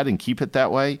maintain that and keep it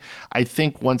that way. I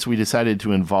think once we decided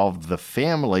to involve the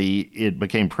family, it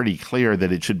became pretty clear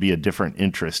that it should be a different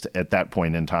interest at that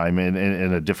point in time and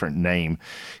a different name.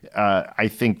 I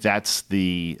think that's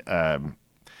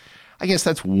I guess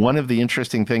that's one of the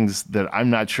interesting things that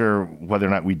I'm not sure whether or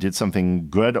not we did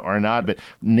something good or not, but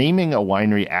naming a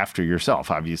winery after yourself,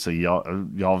 obviously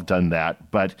y'all have done that,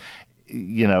 but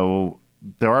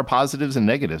there are positives and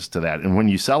negatives to that. And when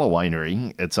you sell a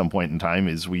winery at some point in time,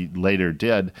 as we later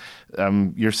did,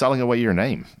 you're selling away your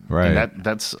name. Right. And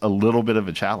that's a little bit of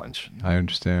a challenge. I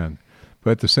understand.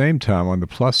 But at the same time, on the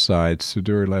plus side,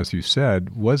 Siduri, as you said,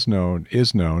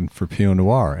 is known for Pinot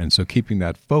Noir. And so keeping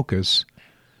that focus,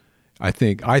 I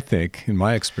think, in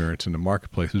my experience in the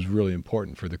marketplace, is really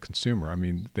important for the consumer. I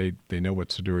mean, they know what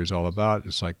Siduri is all about.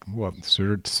 It's like, well,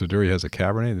 Siduri has a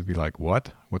Cabernet. They'd be like,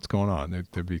 what? What's going on?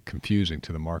 They'd be confusing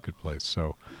to the marketplace.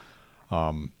 So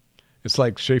it's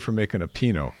like Schaefer making a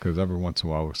Pinot, because every once in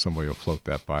a while somebody will float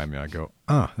that by me. I go,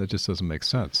 that just doesn't make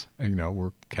sense. And,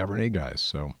 we're Cabernet guys.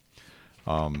 So,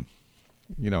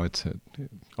 it's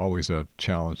always a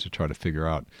challenge to try to figure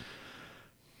out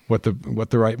what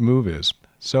the right move is.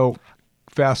 So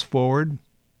fast forward,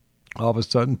 all of a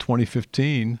sudden,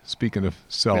 2015, speaking of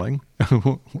selling,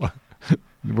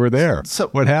 we're there. So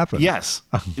what happened? Yes.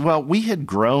 Well, we had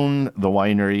grown the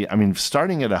winery. I mean,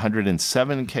 starting at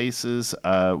 107 cases,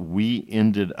 we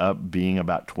ended up being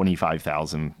about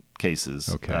 25,000 cases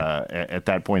at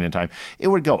that point in time. It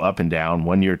would go up and down.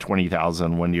 1 year,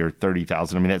 20,000, 1 year,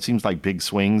 30,000. I mean, that seems like big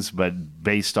swings, but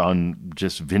based on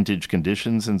just vintage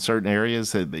conditions in certain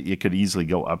areas, it could easily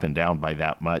go up and down by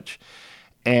that much.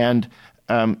 And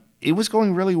it was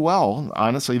going really well.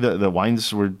 Honestly, the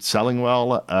wines were selling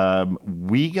well.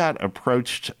 We got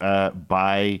approached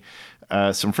by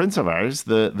some friends of ours,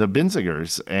 the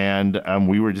Benzigers, and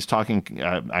we were just talking.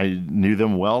 I knew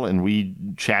them well, and we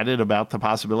chatted about the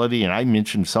possibility, and I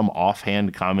mentioned some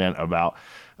offhand comment about,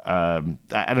 I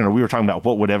don't know, we were talking about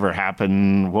what would ever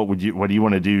happen, what do you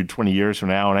want to do 20 years from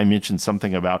now, and I mentioned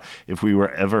something about if we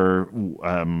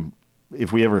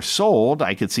ever sold,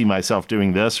 I could see myself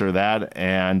doing this or that,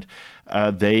 and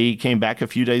they came back a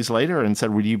few days later and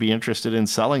said, would you be interested in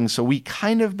selling? So we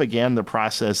kind of began the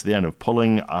process then of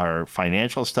pulling our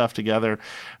financial stuff together,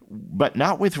 but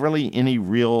not with really any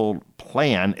real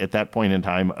plan at that point in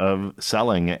time of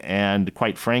selling. And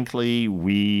quite frankly,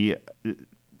 we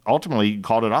ultimately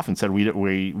called it off and said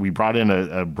we brought in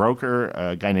a broker,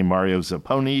 a guy named Mario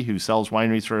Zapponi, who sells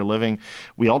wineries for a living.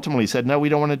 We ultimately said, no, we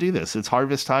don't want to do this. It's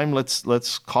harvest time.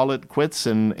 Let's call it quits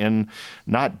and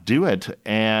not do it.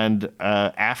 And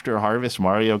after harvest,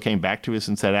 Mario came back to us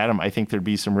and said, Adam, I think there'd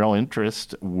be some real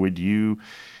interest. Would you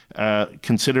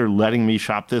consider letting me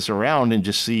shop this around and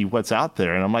just see what's out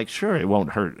there? And I'm like, sure, it won't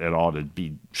hurt at all to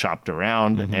be shopped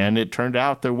around. Mm-hmm. And it turned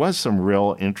out there was some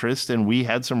real interest, and we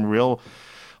had some real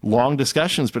long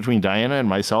discussions between Diana and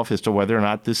myself as to whether or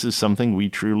not this is something we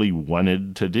truly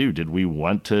wanted to do. Did we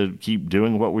want to keep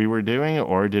doing what we were doing,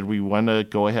 or did we want to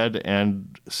go ahead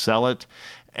and sell it?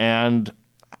 And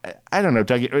I don't know,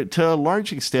 Doug, to a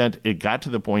large extent, it got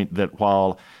to the point that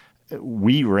while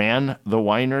we ran the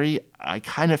winery, I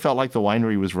kind of felt like the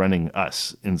winery was running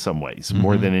us in some ways,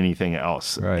 more than anything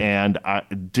else. Right. And I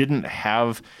didn't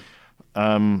have...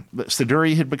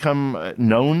 Siduri had become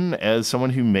known as someone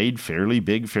who made fairly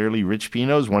big, fairly rich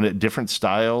Pinots, wanted different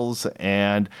styles,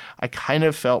 and I kind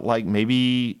of felt like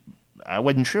maybe I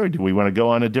wasn't sure. Do we want to go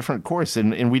on a different course?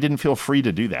 And we didn't feel free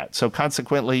to do that. So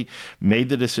consequently, made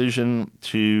the decision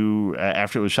to,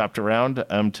 after it was shopped around,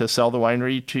 to sell the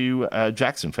winery to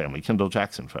Jackson family, Kendall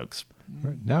Jackson folks.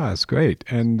 Right. No, that's great.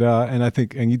 And I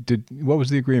think, and you did, what was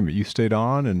the agreement? You stayed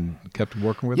on and kept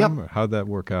working with them? Or how'd that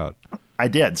work out? I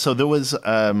did. So there was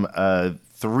a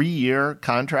 3-year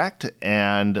contract,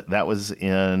 and that was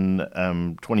in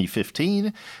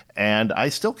 2015, and I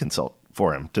still consult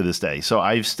for him to this day. So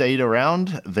I've stayed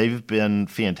around. They've been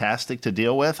fantastic to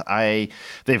deal with.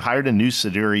 They've hired a new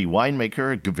Siduri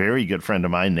winemaker, a very good friend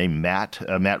of mine named Matt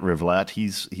Rivlett.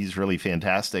 He's really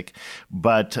fantastic.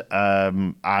 But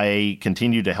I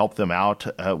continue to help them out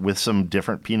with some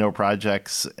different Pinot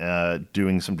projects,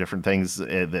 doing some different things.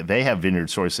 They have vineyard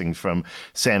sourcing from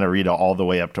Santa Rita all the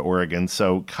way up to Oregon.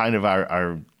 So kind of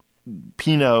our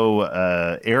Pinot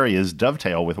areas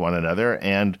dovetail with one another,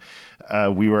 and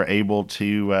we were able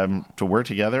to work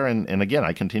together, and again,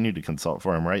 I continue to consult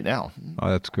for him right now. Oh,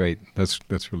 that's great. That's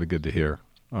really good to hear.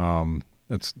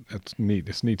 That's neat.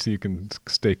 It's neat so you can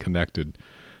stay connected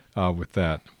with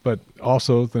that, but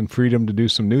also then freedom to do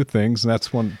some new things, and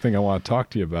that's one thing I want to talk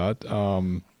to you about.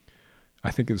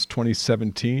 I think it was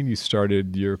 2017 you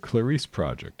started your Clarice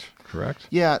project, correct?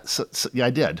 Yeah, so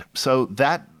I did. So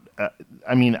that.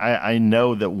 I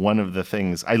know that one of the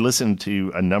things I've listened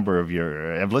to a number of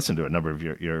your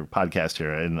podcasts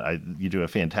here, and you do a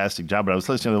fantastic job. But I was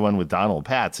listening to the one with Donald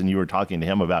Patz, and you were talking to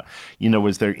him about,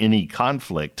 was there any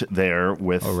conflict there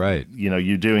with,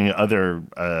 you doing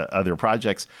other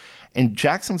projects? And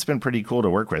Jackson's been pretty cool to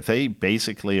work with. They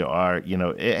basically are,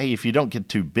 hey, if you don't get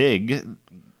too big,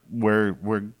 we're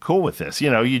cool with this.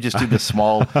 You just do the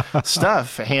small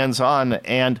stuff, hands on.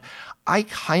 And I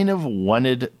kind of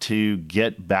wanted to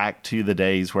get back to the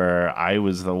days where I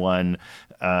was the one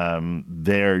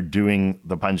there doing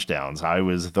the punch downs. I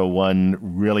was the one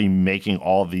really making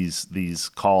all these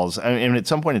calls. And at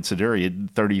some point at Siduri,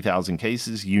 at 30,000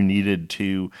 cases, you needed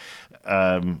to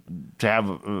have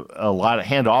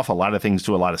hand off a lot of things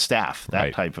to a lot of staff,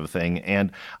 that type of thing.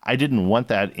 And I didn't want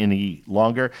that any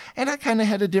longer. And I kind of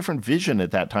had a different vision at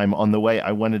that time on the way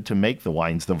I wanted to make the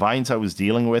wines. The vines I was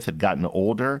dealing with had gotten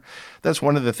older. That's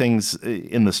one of the things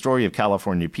in the story of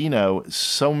California Pinot.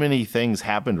 So many things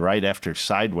happened right after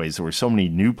Sideways. There were so many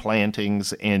new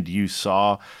plantings, and you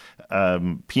saw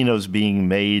Pinots being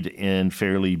made in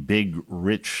fairly big,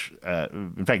 rich,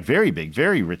 in fact, very big,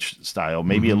 very rich style,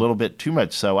 maybe a little bit too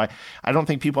much so. I don't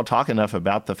think people talk enough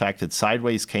about the fact that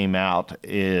Sideways came out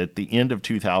at the end of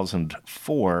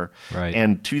 2004,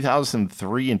 and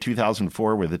 2003 and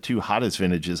 2004 were the two hottest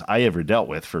vintages I ever dealt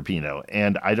with for Pinot.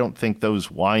 And I don't think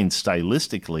those wines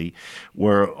stylistically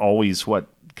were always what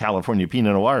California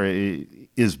Pinot Noir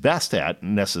is best at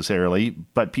necessarily,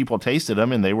 but people tasted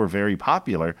them and they were very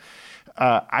popular.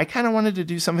 I kind of wanted to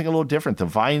do something a little different. The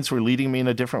vines were leading me in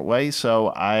a different way,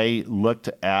 so I looked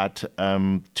at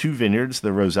 2 vineyards, the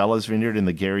Rosella's Vineyard and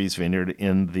the Gary's Vineyard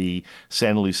in the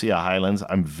Santa Lucia Highlands.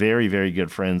 I'm very, very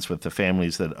good friends with the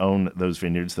families that own those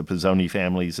vineyards, the Pizzoni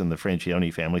families and the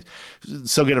Francione families.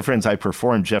 So good of friends, I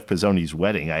performed Jeff Pizzoni's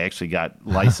wedding. I actually got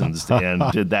licensed and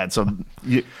did that. So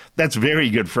that's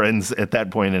very good friends at that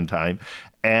point in time.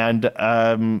 And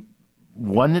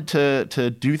wanted to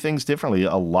do things differently.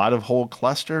 A lot of whole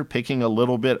cluster, picking a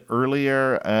little bit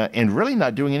earlier, and really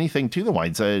not doing anything to the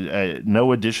wines.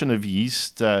 No addition of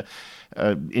yeast,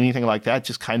 anything like that.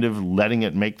 Just kind of letting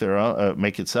it make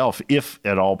itself, if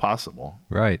at all possible.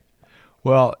 Right.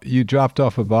 Well, you dropped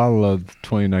off a bottle of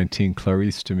 2019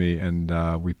 Clarice to me,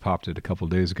 and we popped it a couple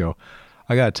of days ago.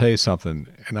 I got to tell you something,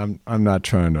 and I'm not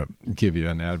trying to give you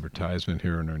an advertisement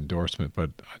here or an endorsement, but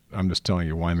I'm just telling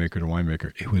you, winemaker to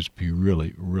winemaker, it was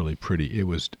really, really pretty. It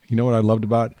was, you know what I loved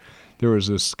about it? There was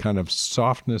this kind of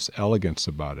softness, elegance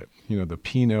about it. You know, the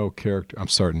Pinot character. I'm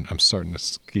starting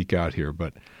to geek out here,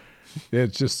 but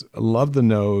it's just, I love the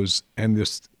nose, and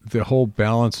the whole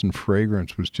balance and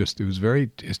fragrance was just,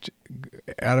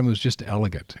 Adam was just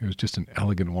elegant. It was just an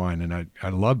elegant wine, and I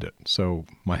loved it. So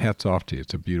my hat's off to you.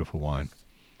 It's a beautiful wine.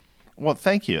 Well,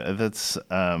 thank you. That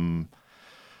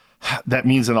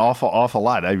means an awful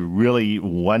lot. I really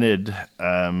wanted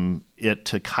it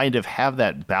to kind of have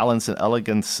that balance and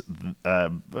elegance.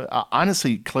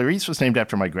 Honestly, Clarice was named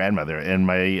after my grandmother, and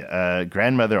my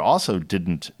grandmother also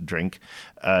didn't drink.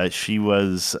 She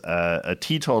was a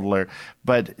teetotaler,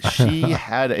 but she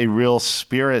had a real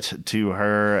spirit to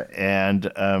her,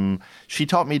 and she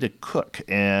taught me to cook,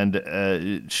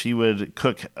 and she would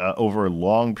cook over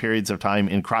long periods of time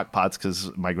in crock pots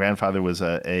because my grandfather was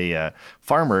a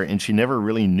farmer, and she never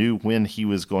really knew when he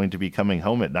was going to be coming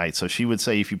home at night. So she would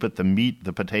say, if you put the meat,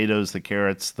 the potatoes, the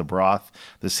carrots, the broth,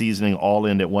 the seasoning all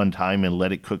in at one time and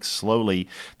let it cook slowly,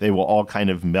 they will all kind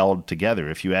of meld together.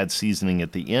 If you add seasoning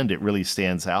at the end, it really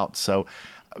stands out. So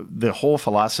the whole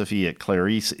philosophy at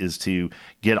Clarice is to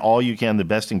get all you can, the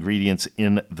best ingredients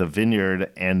in the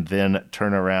vineyard, and then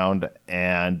turn around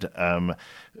and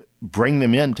bring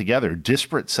them in together,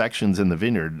 disparate sections in the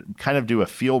vineyard, kind of do a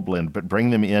field blend, but bring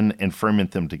them in and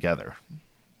ferment them together.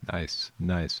 Nice.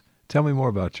 Tell me more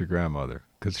about your grandmother,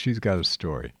 because she's got a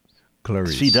story.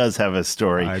 Clarice. She does have a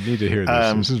story. I need to hear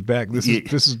this.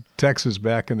 This is Texas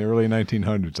back in the early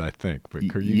 1900s, I think. But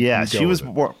she was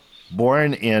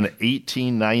born in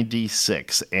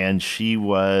 1896, and she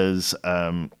was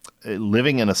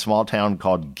living in a small town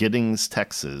called Giddings,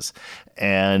 Texas.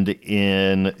 And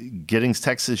in Giddings,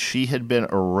 Texas, she had been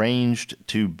arranged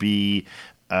to be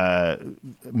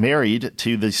married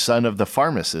to the son of the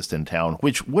pharmacist in town,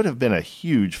 which would have been a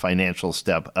huge financial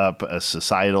step up, a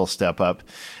societal step up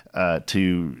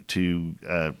to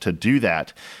do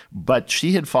that. But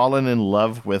she had fallen in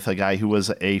love with a guy who was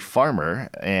a farmer,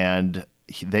 and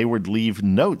they would leave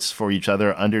notes for each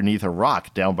other underneath a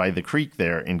rock down by the creek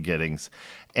there in Giddings.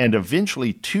 And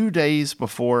eventually, 2 days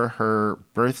before her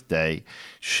birthday,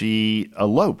 she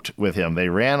eloped with him. They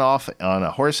ran off on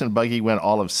a horse and buggy, went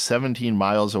all of 17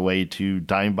 miles away to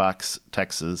Dimebox,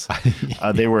 Texas.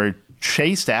 They were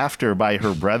chased after by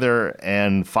her brother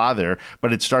and father,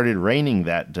 but it started raining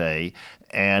that day,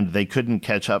 and they couldn't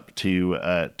catch up to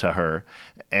her.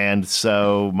 And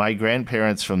so my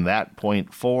grandparents from that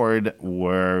point forward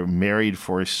were married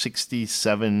for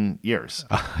 67 years.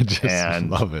 I just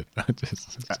love it.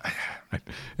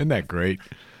 Isn't that great?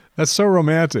 That's so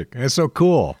romantic. It's so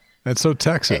cool. It's so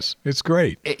Texas. It's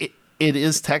great. It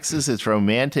is Texas. It's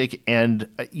romantic. And,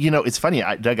 it's funny,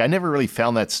 Doug, I never really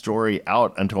found that story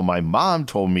out until my mom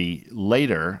told me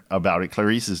later about it,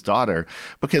 Clarice's daughter,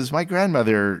 because my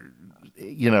grandmother,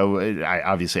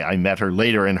 I met her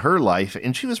later in her life,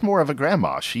 and she was more of a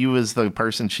grandma. She was the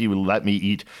person, she would let me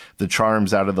eat the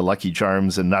charms out of the Lucky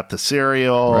Charms and not the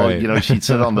cereal. Right. She'd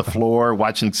sit on the floor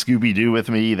watching Scooby-Doo with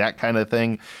me, that kind of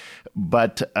thing.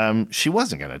 But she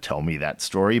wasn't going to tell me that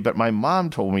story. But my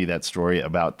mom told me that story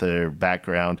about their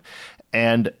background.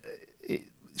 And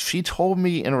she told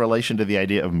me in relation to the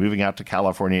idea of moving out to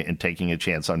California and taking a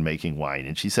chance on making wine.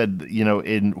 And she said,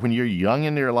 when you're young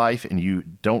in your life and you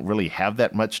don't really have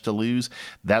that much to lose,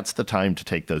 that's the time to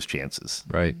take those chances.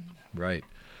 Right.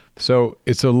 So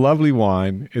it's a lovely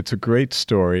wine. It's a great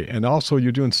story. And also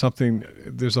you're doing something,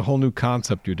 there's a whole new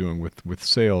concept you're doing with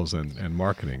sales and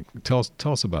marketing. Tell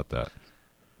us about that.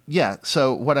 Yeah,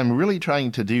 so what I'm really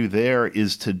trying to do there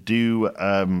is to do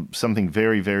something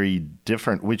very, very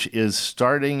different, which is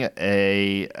starting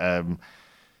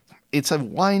it's a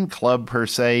wine club per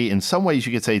se. In some ways,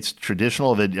 you could say it's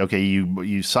traditional that, okay,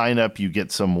 you sign up, you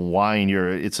get some wine,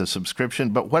 it's a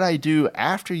subscription. But what I do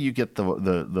after you get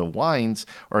the wines,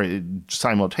 or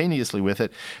simultaneously with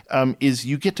it, is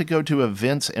you get to go to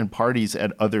events and parties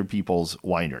at other people's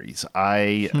wineries.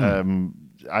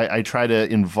 I try to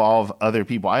involve other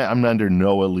people. I'm under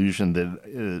no illusion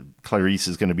that Clarice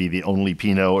is going to be the only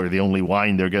Pinot or the only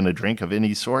wine they're going to drink of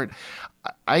any sort.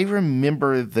 I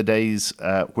remember the days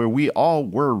where we all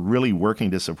were really working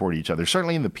to support each other,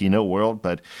 certainly in the Pinot world,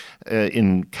 but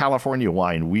in California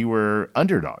wine, we were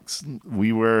underdogs.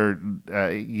 We were,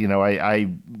 I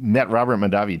met Robert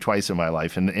Mondavi twice in my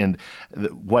life, and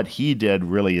what he did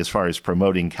really as far as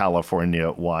promoting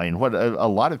California wine, what a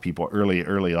lot of people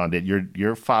early on did,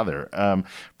 your father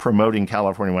promoting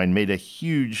California wine made a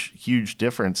huge, huge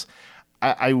difference.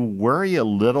 I worry a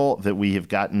little that we have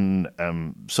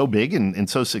gotten so big and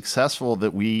so successful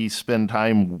that we spend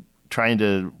time trying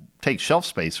to take shelf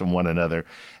space from one another.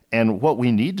 And what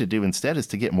we need to do instead is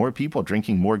to get more people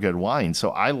drinking more good wine. So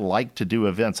I like to do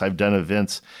events. I've done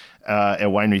events at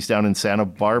wineries down in Santa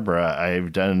Barbara.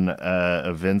 I've done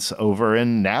events over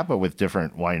in Napa with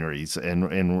different wineries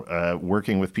and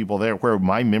working with people there where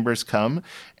my members come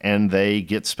and they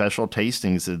get special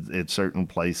tastings at certain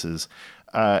places.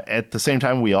 At the same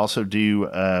time, we also do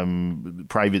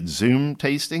private Zoom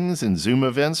tastings and Zoom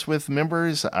events with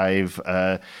members. I've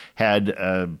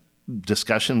had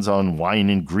discussions on wine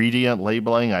ingredient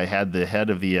labeling. I had the head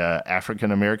of the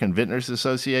African American Vintners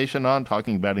Association on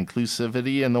talking about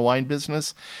inclusivity in the wine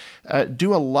business.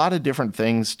 Do a lot of different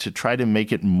things to try to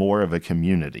make it more of a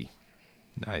community.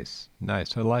 Nice. I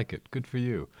like it. Good for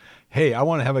you. Hey, I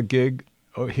want to have a gig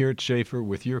here at Schaefer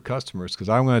with your customers because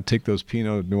I'm going to take those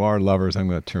Pinot Noir lovers. I'm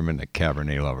going to turn them into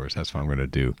Cabernet lovers. That's what I'm going to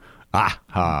do.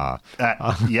 Yeah.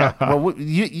 Well,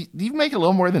 you make a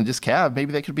little more than just Cab.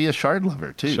 Maybe they could be a Chard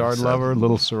lover too. Chard lover,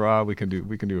 little Syrah. We can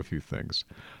do a few things.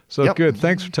 So Good.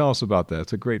 Thanks for telling us about that.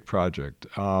 It's a great project.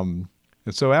 And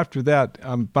so after that,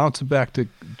 I'm bouncing back to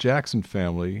Jackson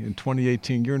family. In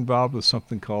 2018, you're involved with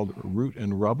something called Root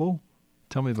and Rubble.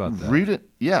 Tell me about that.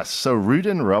 Yes. So Root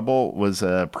and Rubble was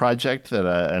a project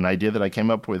an idea that I came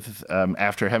up with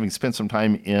after having spent some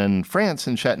time in France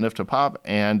in Châteauneuf-du-Pape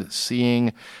and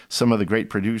seeing some of the great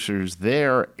producers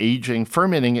there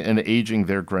fermenting and aging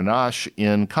their Grenache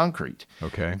in concrete.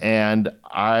 Okay. And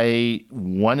I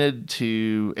wanted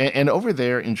to, and over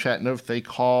there in Châteauneuf, they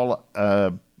call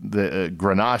the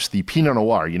Grenache, the Pinot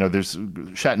Noir. There's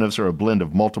Châteauneufs are a blend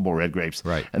of multiple red grapes,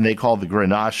 right? And they call the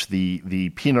Grenache the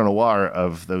Pinot Noir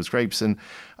of those grapes. And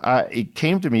it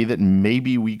came to me that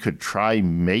maybe we could try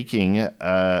making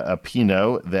a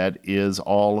Pinot that is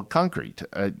all concrete.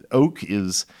 Oak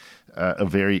is a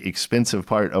very expensive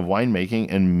part of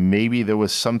winemaking, and maybe there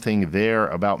was something there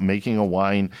about making a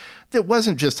wine that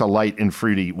wasn't just a light and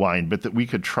fruity wine, but that we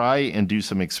could try and do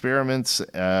some experiments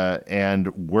and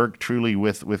work truly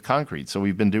with concrete. So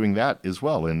we've been doing that as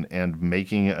well and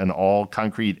making an all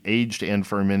concrete aged and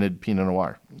fermented Pinot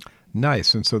Noir.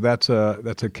 Nice. And so that's a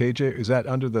KJ. Is that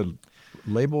under the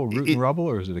label Root and Rubble,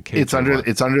 or is it a KJ?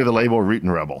 It's under the label Root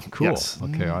and Rubble. Cool. Yes.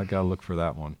 Okay, I got to look for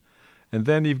that one. And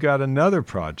then you've got another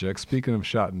project. Speaking of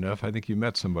Châteauneuf, I think you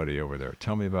met somebody over there.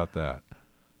 Tell me about that.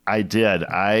 I did.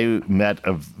 I met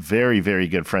a very, very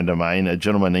good friend of mine, a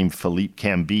gentleman named Philippe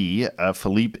Cambie.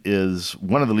 Philippe is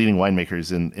one of the leading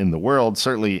winemakers in the world,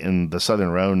 certainly in the Southern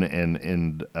Rhone and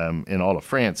in all of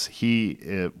France.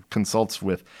 He consults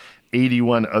with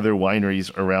 81 other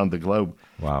wineries around the globe.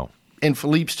 Wow. And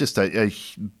Philippe's just a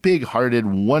big-hearted,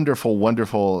 wonderful,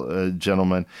 wonderful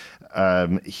gentleman.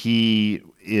 He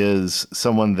is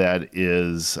someone that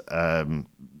is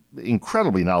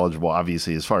incredibly knowledgeable,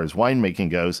 obviously, as far as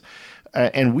winemaking goes.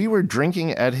 And we were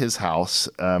drinking at his house,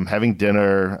 having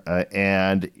dinner,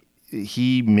 and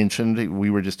he mentioned, we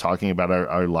were just talking about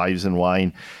our lives in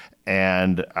wine,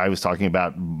 and I was talking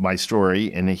about my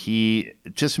story, and he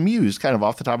just mused kind of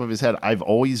off the top of his head, I've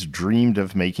always dreamed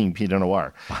of making Pinot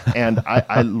Noir. And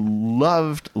I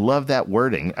loved that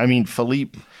wording. I mean,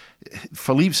 Philippe's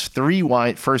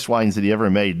first wines that he ever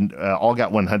made all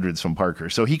got 100s from Parker.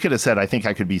 So he could have said, I think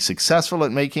I could be successful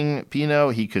at making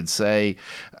Pinot. He could say,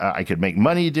 I could make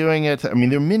money doing it. I mean,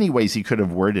 there are many ways he could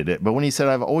have worded it. But when he said,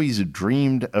 I've always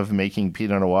dreamed of making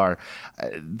Pinot Noir,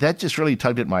 that just really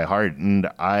tugged at my heart. And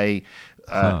I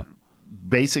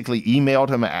basically emailed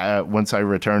him once I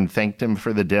returned, thanked him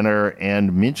for the dinner,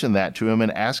 and mentioned that to him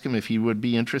and asked him if he would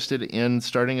be interested in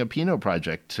starting a Pinot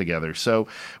project together. So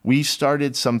we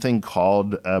started something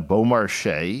called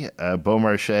Beaumarchais.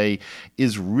 Beaumarchais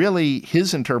is really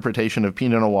his interpretation of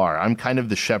Pinot Noir. I'm kind of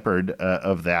the shepherd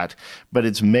of that, but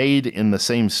it's made in the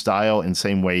same style and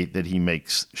same way that he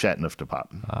makes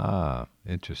Châteauneuf-du-Pape. Ah,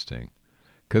 interesting.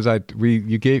 Because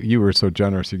you were so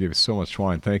generous. You gave us so much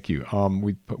wine. Thank you.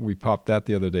 We popped that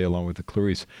the other day along with the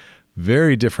Clarice.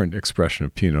 Very different expression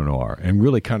of Pinot Noir, and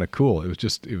really kind of cool. It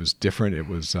was different. It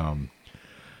was I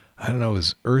don't know. It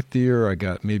was earthier. I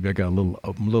got a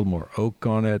little more oak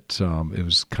on it. It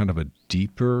was kind of a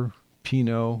deeper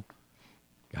Pinot.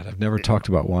 God, I've never talked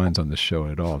about wines on this show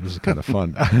at all. This is kind of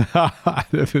fun.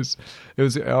 It was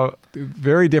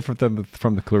very different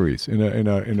from the Clarice in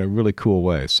a really cool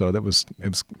way. So it was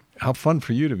how fun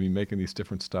for you to be making these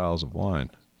different styles of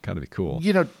wine. Kind of be cool.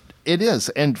 It is.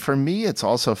 And for me, it's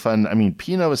also fun. I mean,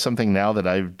 Pinot is something now that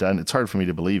I've done. It's hard for me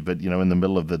to believe, but, in the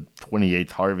middle of the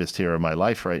 28th harvest here of my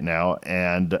life right now.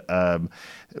 And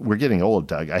we're getting old,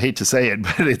 Doug. I hate to say it,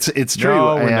 but it's true.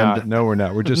 No, we're not. No, we're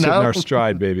not. We're just hitting our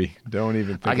stride, baby. Don't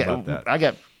even think about that. I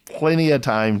got plenty of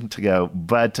time to go.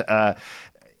 But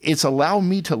it's allowed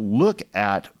me to look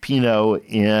at Pinot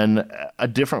in a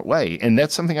different way. And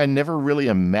that's something I never really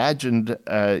imagined,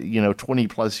 20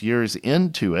 plus years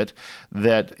into it,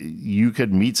 that you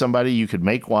could meet somebody, you could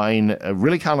make wine,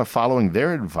 really kind of following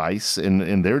their advice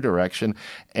in their direction.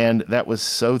 And that was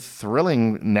so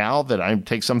thrilling now that I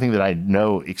take something that I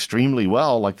know extremely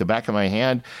well, like the back of my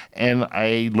hand, and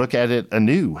I look at it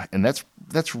anew. And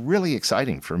that's really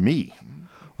exciting for me.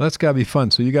 Well, that's got to be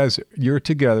fun. So you guys, you're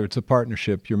together. It's a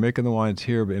partnership. You're making the wines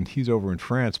here, and he's over in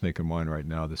France making wine right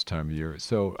now this time of year.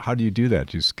 So how do you do that?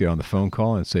 Do you just get on the phone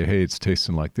call and say, hey, it's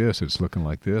tasting like this, it's looking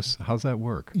like this? How's that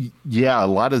work? Yeah, a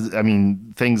lot of,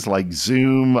 things like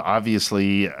Zoom,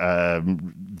 obviously,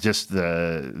 just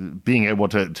being able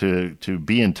to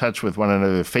be in touch with one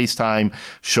another, FaceTime,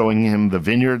 showing him the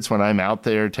vineyards when I'm out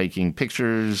there, taking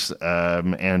pictures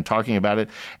and talking about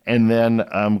it. And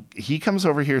then he comes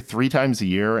over here 3 times a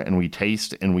year and we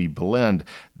taste and we blend.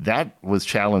 That was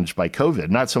challenged by COVID,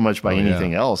 not so much by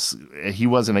anything else. He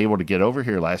wasn't able to get over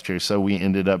here last year, so we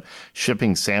ended up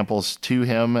shipping samples to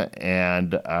him,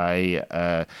 and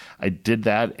I did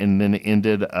that, and then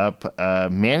ended up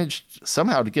managed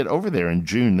somehow to get over there in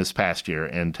June this past year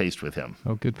and taste with him.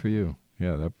 Oh, good for you.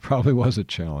 Yeah, that probably was a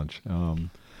challenge.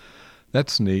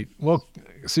 That's neat. Well,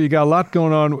 so you got a lot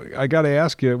going on. I got to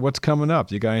ask you, what's coming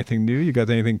up? You got anything new? You got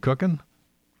anything cooking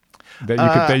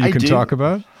that you can talk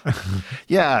about?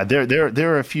 Yeah,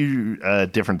 there are a few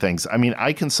different things.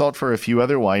 I consult for a few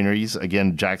other wineries.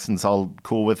 Again, Jackson's all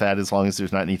cool with that as long as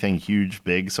there's not anything huge,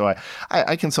 big. So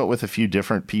I consult with a few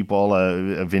different people,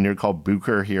 a vineyard called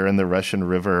Bucher here in the Russian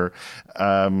River.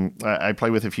 I play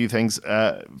with a few things.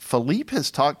 Philippe has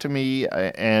talked to me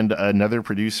and another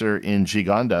producer in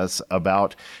Gigondas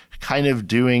about kind of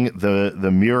doing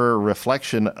the mirror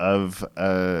reflection of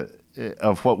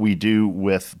what we do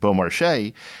with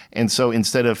Beaumarchais. And so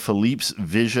instead of Philippe's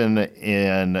vision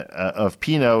of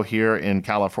Pinot here in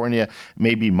California,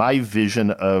 maybe my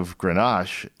vision of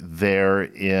Grenache there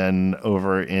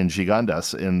over in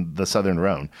Gigondas in the Southern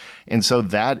Rhone. And so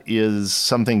that is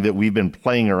something that we've been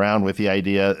playing around with the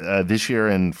idea. This year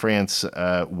in France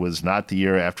was not the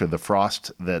year after the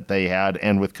frost that they had,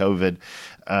 and with COVID,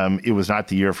 it was not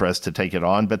the year for us to take it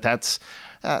on, but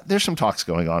there's some talks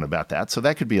going on about that, so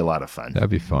that could be a lot of fun. That'd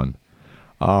be fun.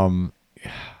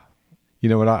 You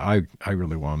know what? I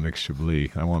really want to make Chablis.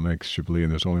 I want to make Chablis,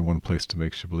 and there's only one place to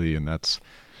make Chablis, and that's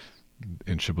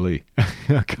in Chablis,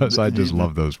 because I just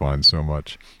love those wines so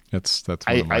much. That's one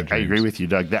of my dreams. I agree with you,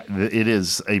 Doug. That it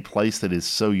is a place that is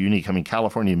so unique.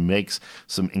 California makes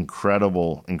some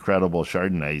incredible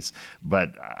Chardonnays,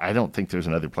 but I don't think there's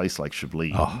another place like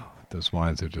Chablis. Oh, those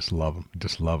wines, I just love them.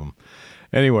 Just love them.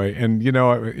 Anyway, and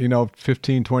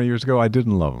 15, 20 years ago, I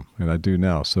didn't love them, and I do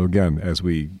now. So again, as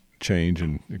we change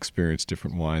and experience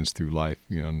different wines through life,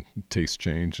 tastes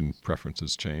change and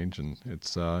preferences change, and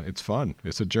it's fun.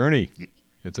 It's a journey.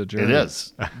 It's a journey. It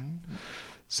is.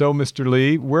 So, Mr.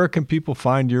 Lee, where can people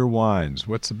find your wines?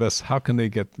 What's the best? How can they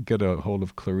get a hold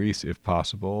of Clarice, if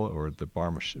possible, or the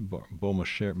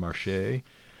Beaumarchais,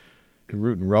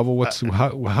 Root and Revel?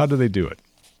 How do they do it?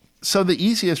 So the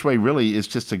easiest way really is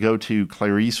just to go to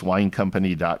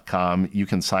ClariceWineCompany.com. You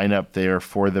can sign up there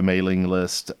for the mailing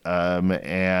list,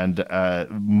 and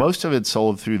most of it's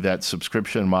sold through that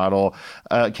subscription model.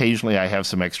 Occasionally I have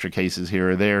some extra cases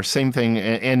here or there. Same thing,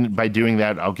 and by doing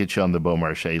that, I'll get you on the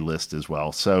Beaumarchais list as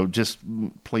well. So just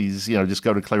please, just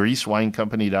go to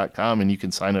ClariceWineCompany.com and you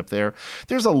can sign up there.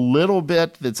 There's a little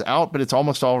bit that's out, but it's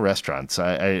almost all restaurants.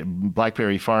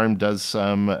 Blackberry Farm does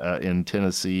some in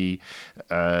Tennessee.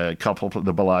 Couple,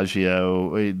 the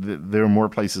Bellagio. There are more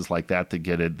places like that to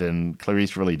get it than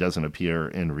Clarice really doesn't appear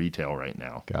in retail right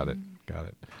now. Got it.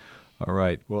 All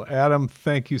right. Well, Adam,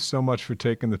 thank you so much for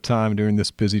taking the time during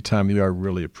this busy time of year. I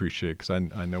really appreciate it, because I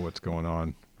know what's going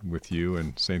on with you,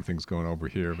 and same thing's going over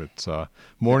here. But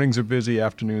mornings are busy,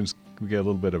 afternoons we get a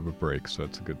little bit of a break, so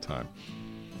it's a good time.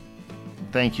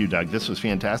 Thank you, Doug. This was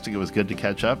fantastic. It was good to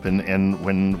catch up. And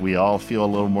when we all feel a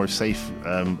little more safe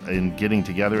in getting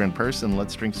together in person,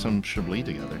 let's drink some Chablis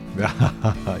together.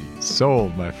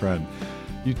 Sold, my friend.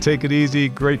 You take it easy.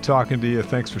 Great talking to you.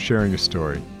 Thanks for sharing your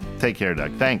story. Take care,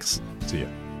 Doug. Thanks. See ya.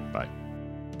 Bye.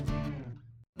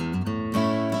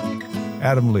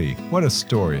 Adam Lee, what a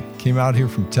story. Came out here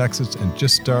from Texas and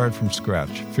just started from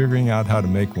scratch, figuring out how to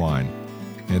make wine.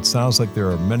 And it sounds like there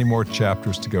are many more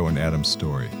chapters to go in Adam's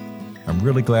story. I'm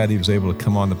really glad he was able to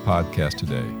come on the podcast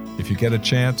today. If you get a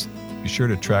chance, be sure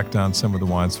to track down some of the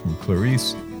wines from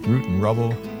Clarice, Root and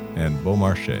Rubble, and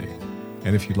Beaumarchais.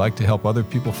 And if you'd like to help other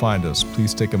people find us,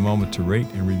 please take a moment to rate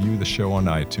and review the show on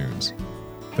iTunes.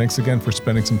 Thanks again for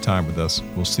spending some time with us.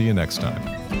 We'll see you next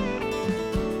time.